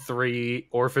 Orphan 3,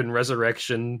 Orphan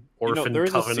Resurrection, Orphan there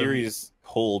is Covenant. a series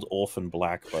called Orphan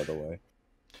Black, by the way.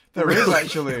 There is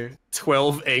actually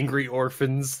 12 Angry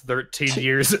Orphans, 13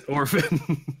 Years Orphan.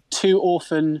 2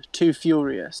 Orphan, 2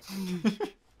 Furious.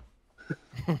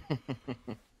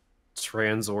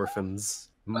 Trans Orphans,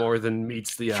 More Than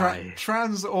Meets the Eye.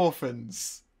 Trans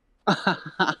Orphans. That's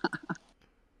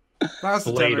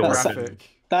the Blade demographic. Orphan.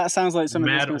 That sounds like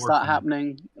something that's going to start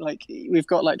happening. Like, we've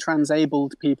got like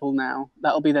transabled people now.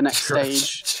 That'll be the next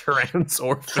stage. Trans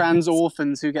Orphans. Trans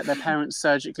orphans who get their parents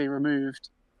surgically removed.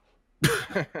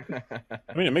 I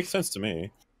mean, it makes sense to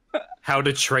me. How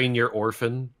to Train Your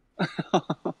Orphan. God.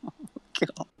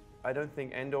 I don't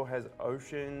think Endor has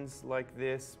oceans like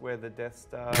this where the Death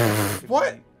Star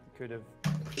could have.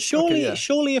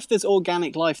 Surely, if there's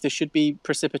organic life, there should be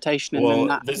precipitation in Well,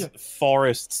 them. there's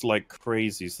forests like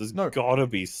crazy, so there's gotta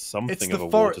be something of a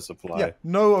water supply. Yeah,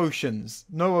 no oceans.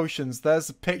 No oceans. There's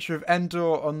a picture of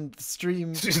Endor on the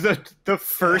stream. The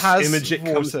first image it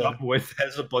comes up with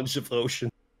has a bunch of ocean.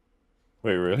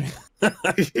 Wait, really?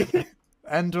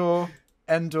 Endor.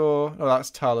 Oh, that's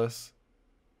Talos.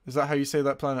 Is that how you say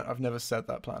that planet? I've never said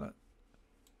that planet.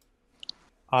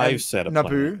 I've said a Naboo.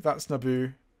 planet. That's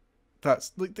Naboo.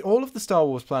 That's like all of the Star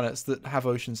Wars planets that have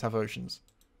oceans have oceans.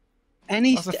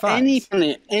 Any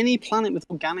planet with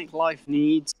organic life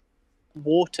needs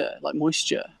water, like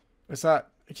moisture. Is that?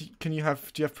 Do you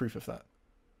have proof of that?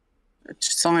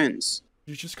 It's science.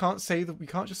 You just can't say that. We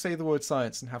can't just say the word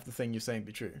science and have the thing you're saying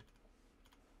be true.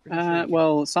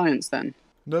 Well, science then.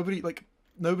 Nobody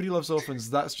loves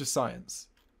orphans. That's just science.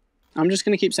 I'm just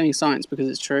going to keep saying science because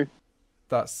it's true.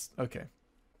 That's okay.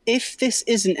 If this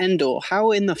isn't Endor,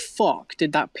 how in the fuck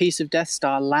did that piece of Death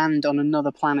Star land on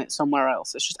another planet somewhere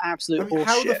else? It's just absolute horseshit.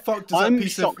 How the fuck does I'm that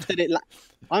piece shocked of... that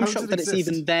I'm shocked that exist? it's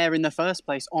even there in the first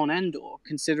place on Endor,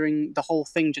 considering the whole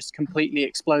thing just completely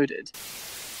exploded.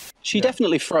 She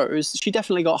definitely froze. She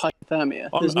definitely got hypothermia.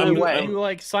 There's no way. You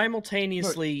like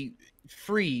simultaneously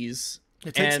freeze.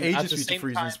 It takes and ages at the for you to same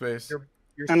freeze time, in space. Your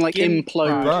and like skin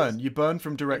implode. You burn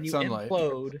from direct sunlight.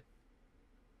 Implode.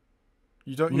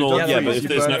 You don't. But freeze,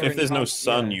 if there's no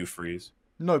sun, you freeze.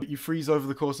 No, but you freeze over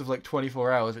the course of like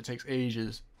 24 hours. It takes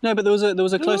ages. No, but there was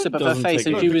a close up of her face,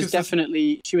 and she was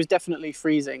definitely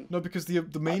freezing. No, because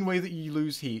the main way that you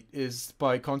lose heat is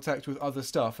by contact with other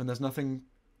stuff, and there's nothing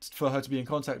for her to be in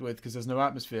contact with because there's no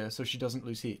atmosphere, so she doesn't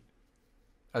lose heat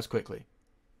as quickly.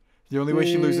 The only way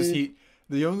she loses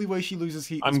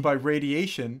heat is by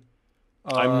radiation,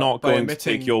 I'm not going to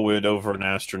take your word over an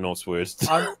astronaut's word.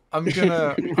 I'm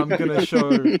gonna show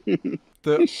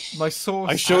that my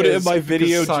source. I showed it in my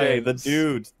video, Jay. The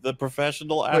dude, the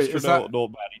professional astronaut,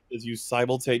 says you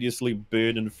simultaneously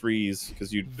burn and freeze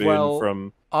because you'd burn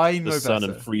from the sun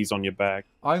and freeze on your back.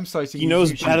 I'm citing. He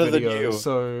knows YouTube better video, than you.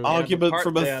 So argument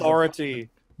from authority.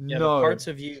 Yeah, the parts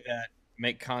of you that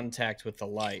make contact with the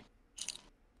light.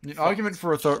 The argument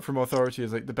from authority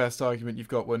is like the best argument you've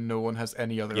got when no one has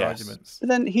any other arguments. But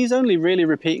then he's only really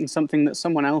repeating something that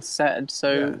someone else said,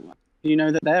 so you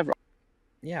know that they're wrong.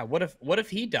 Yeah, what if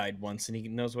he died once and he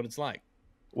knows what it's like?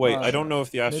 Wait, I don't know if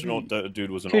the astronaut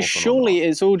dude was an orphan. Because surely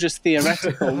it's all just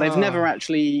theoretical. They've never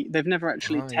actually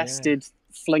tested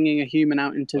flinging a human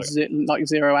out into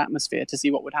zero atmosphere to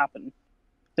see what would happen.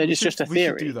 It's just a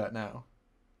theory. We should do that now.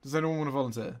 Does anyone want to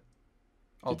volunteer?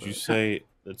 Did you say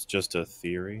it's just a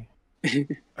theory?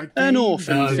 An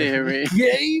orphan theory.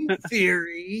 Game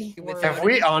theory. Have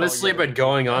we honestly been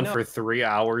going on for 3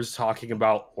 hours talking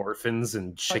about orphans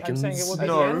and chickens?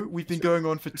 No, we've been going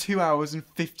on for 2 hours and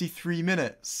 53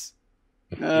 minutes.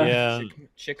 Yeah,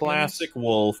 classic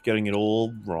Wolf getting it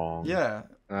all wrong. Yeah,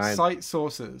 cite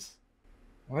sources.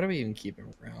 Why do we even keep it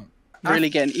around? Really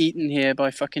getting eaten here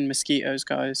by fucking mosquitoes,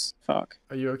 guys. Fuck.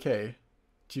 Are you okay?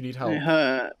 Do you need help? It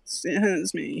hurts. It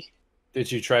hurts me.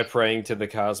 Did you try praying to the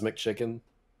cosmic chicken?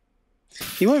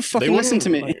 He won't fucking listen to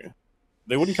me.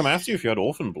 They wouldn't come after you if you had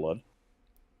orphan blood.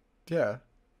 Yeah.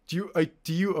 Do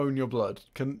you own your blood?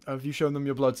 Have you shown them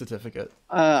your blood certificate?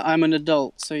 I'm an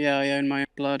adult, so yeah, I own my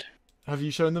blood. Have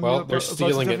you shown them your blood certificate? Well,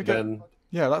 they're stealing it then.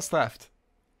 Yeah, that's theft.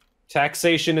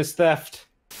 Taxation is theft.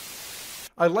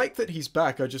 I like that he's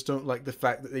back. I just don't like the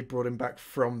fact that they brought him back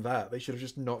from that. They should have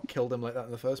just not killed him like that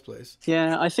in the first place.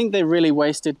 Yeah, I think they really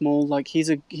wasted Maul. Like he's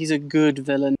a good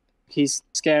villain. He's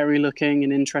scary looking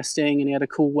and interesting, and he had a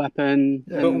cool weapon.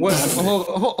 Yeah.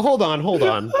 Hold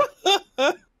on.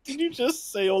 Did you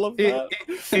just say all of that?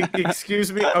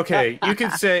 Excuse me. Okay, you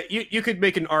could say you could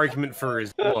make an argument for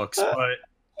his looks, but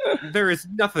there is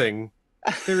nothing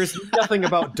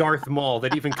about Darth Maul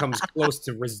that even comes close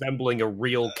to resembling a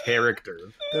real character.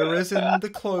 There is in the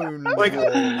Clone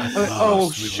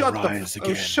Wars.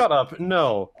 Shut up.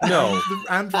 No.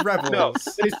 And Rebels. No,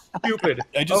 it's stupid.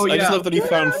 I just love that he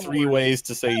found 3 ways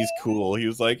to say he's cool. He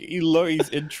was like, he's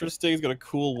interesting, he's got a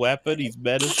cool weapon, he's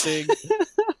menacing.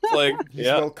 Like, he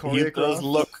does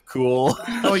look cool.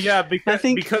 Oh yeah, because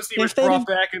he was brought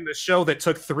back in the show that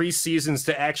took 3 seasons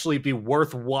to actually be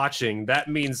worth watching. That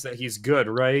means that he's good,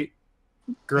 right?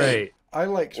 Great. I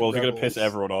like. Well, if you're gonna piss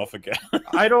everyone off again,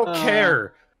 I don't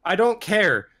care. I don't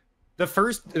care.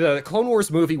 The Clone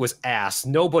Wars movie was ass.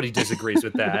 Nobody disagrees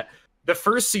with that. The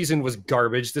first season was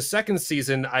garbage. The second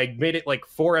season, I made it like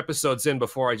 4 episodes in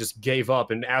before I just gave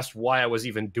up and asked why I was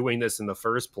even doing this in the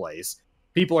first place.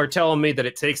 People are telling me that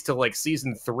it takes till like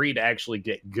season 3 to actually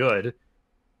get good.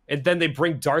 And then they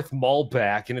bring Darth Maul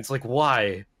back, and it's like,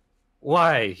 why?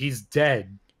 Why? He's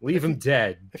dead. Leave him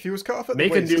dead. If he was cut off at the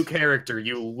waist. Make a new character,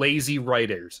 you lazy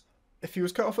writers. If he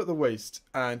was cut off at the waist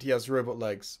and he has robot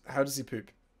legs, how does he poop?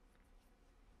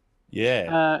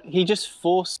 Yeah. He just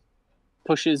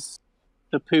pushes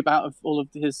the poop out of all of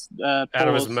his pores. Out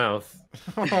of his mouth.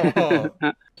 Do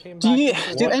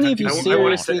any of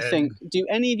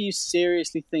you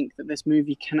seriously think that this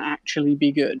movie can actually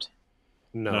be good?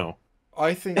 No.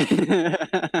 I think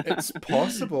it's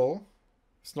possible.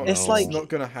 It's not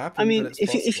going to happen. I mean,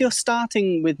 if you're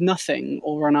starting with nothing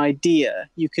or an idea,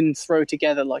 you can throw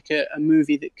together like a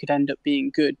movie that could end up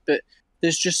being good. But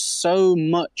there's just so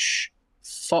much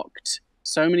fucked.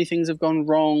 So many things have gone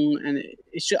wrong, and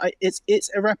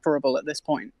it's irreparable at this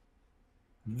point.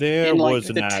 There was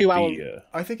an idea.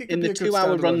 I think it could be a good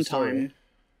 2-hour runtime.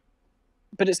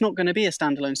 But it's not going to be a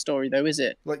standalone story, though, is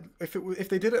it? Like if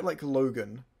they did it like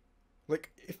Logan,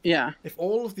 like if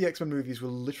all of the X-Men movies were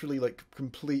literally like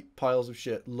complete piles of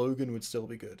shit, Logan would still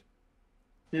be good.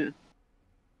 Yeah.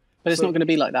 But it's not going to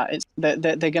be like that.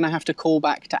 They're going to have to call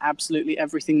back to absolutely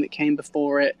everything that came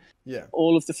before it. Yeah.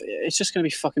 It's just going to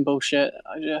be fucking bullshit.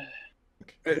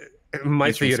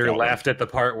 My theater laughed at the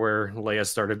part where Leia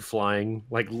started flying.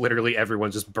 Like, literally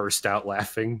everyone just burst out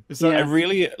laughing. I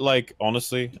really,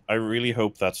 honestly, I really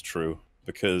hope that's true.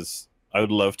 Because I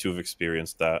would love to have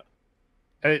experienced that.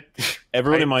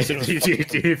 Everyone in my theater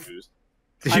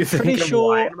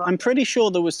I'm pretty sure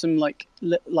there was some like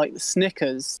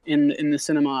snickers in the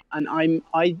cinema, and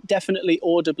I definitely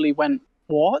audibly went,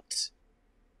 what?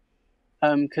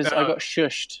 Because I got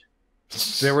shushed.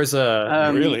 There was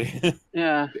a really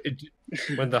yeah.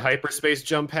 when the hyperspace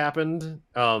jump happened,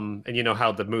 and you know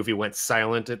how the movie went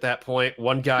silent at that point.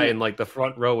 One guy in like the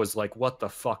front row was like, "What the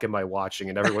fuck am I watching?"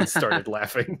 And everyone started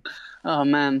laughing. Oh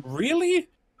man, really?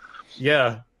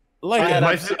 Yeah. Like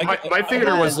my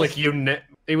theater was like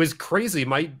it was crazy.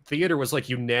 My theater was like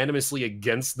unanimously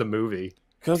against the movie.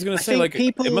 Because I was gonna say, like,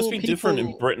 it must be different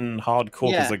in Britain,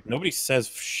 hardcore, because like nobody says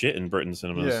shit in Britain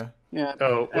cinemas. Yeah. Yeah.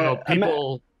 Oh well,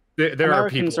 people. There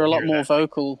Americans are a lot more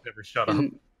vocal. Never shut up.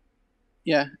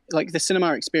 Yeah, like the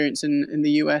cinema experience in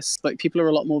the US, like people are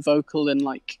a lot more vocal and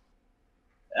like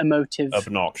emotive,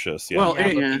 obnoxious. Yeah. Well,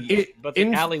 but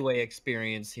the alleyway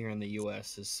experience here in the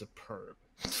US is superb.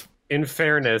 In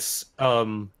fairness,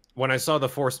 when I saw The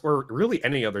Force, or really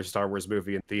any other Star Wars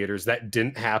movie in theaters, that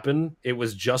didn't happen. It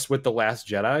was just with The Last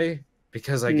Jedi,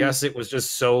 because I guess it was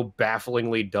just so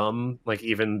bafflingly dumb. Like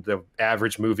even the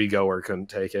average moviegoer couldn't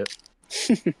take it.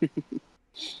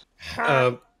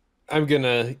 I'm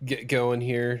gonna get going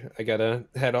here. I gotta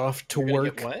head off to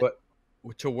work.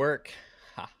 To work.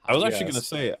 I was actually gonna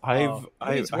say I've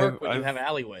when you have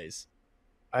alleyways.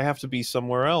 I have to be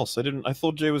somewhere else. I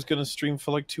thought Jay was gonna stream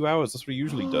for like 2 hours. That's what he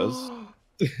usually does.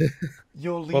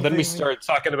 Well, then we start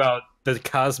talking about the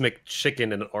cosmic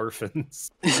chicken and orphans.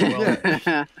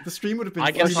 Yeah. The stream would have been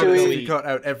 3 minutes if we cut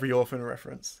out every orphan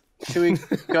reference. Should we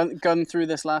gun through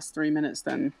this last 3 minutes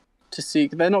then to see?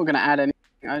 They're not going to add anything.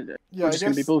 It's just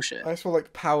going to be bullshit. I just feel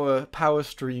like power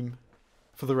stream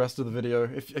for the rest of the video.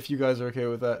 If you guys are okay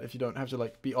with that, if you don't have to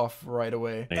like be off right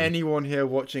away. Anyone here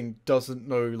watching doesn't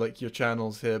know like your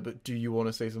channels here, but do you want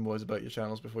to say some words about your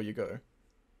channels before you go?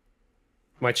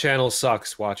 My channel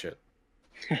sucks. Watch it.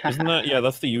 Isn't that? Yeah,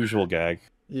 that's the usual gag.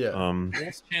 Yeah.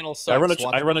 This channel sucks.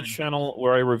 I run a channel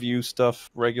where I review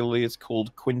stuff regularly. It's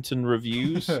called Quinton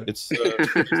Reviews. It's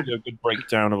a good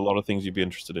breakdown of a lot of things you'd be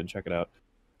interested in. Check it out.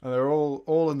 And they're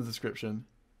all in the description.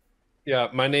 Yeah,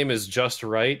 my name is Just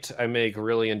Right. I make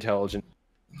really intelligent.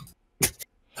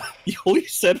 All you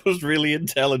said was really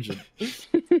intelligent.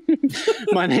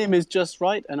 My name is Just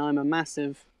Right, and I'm a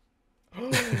massive.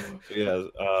 Yeah,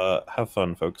 have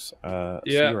fun, folks.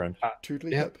 See you around.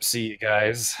 See you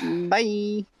guys.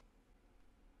 Bye.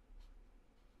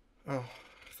 Oh,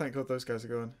 thank God those guys are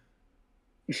gone.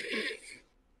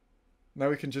 Now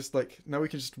we can just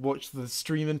watch the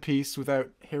stream in peace without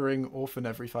hearing Orphan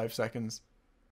every 5 seconds.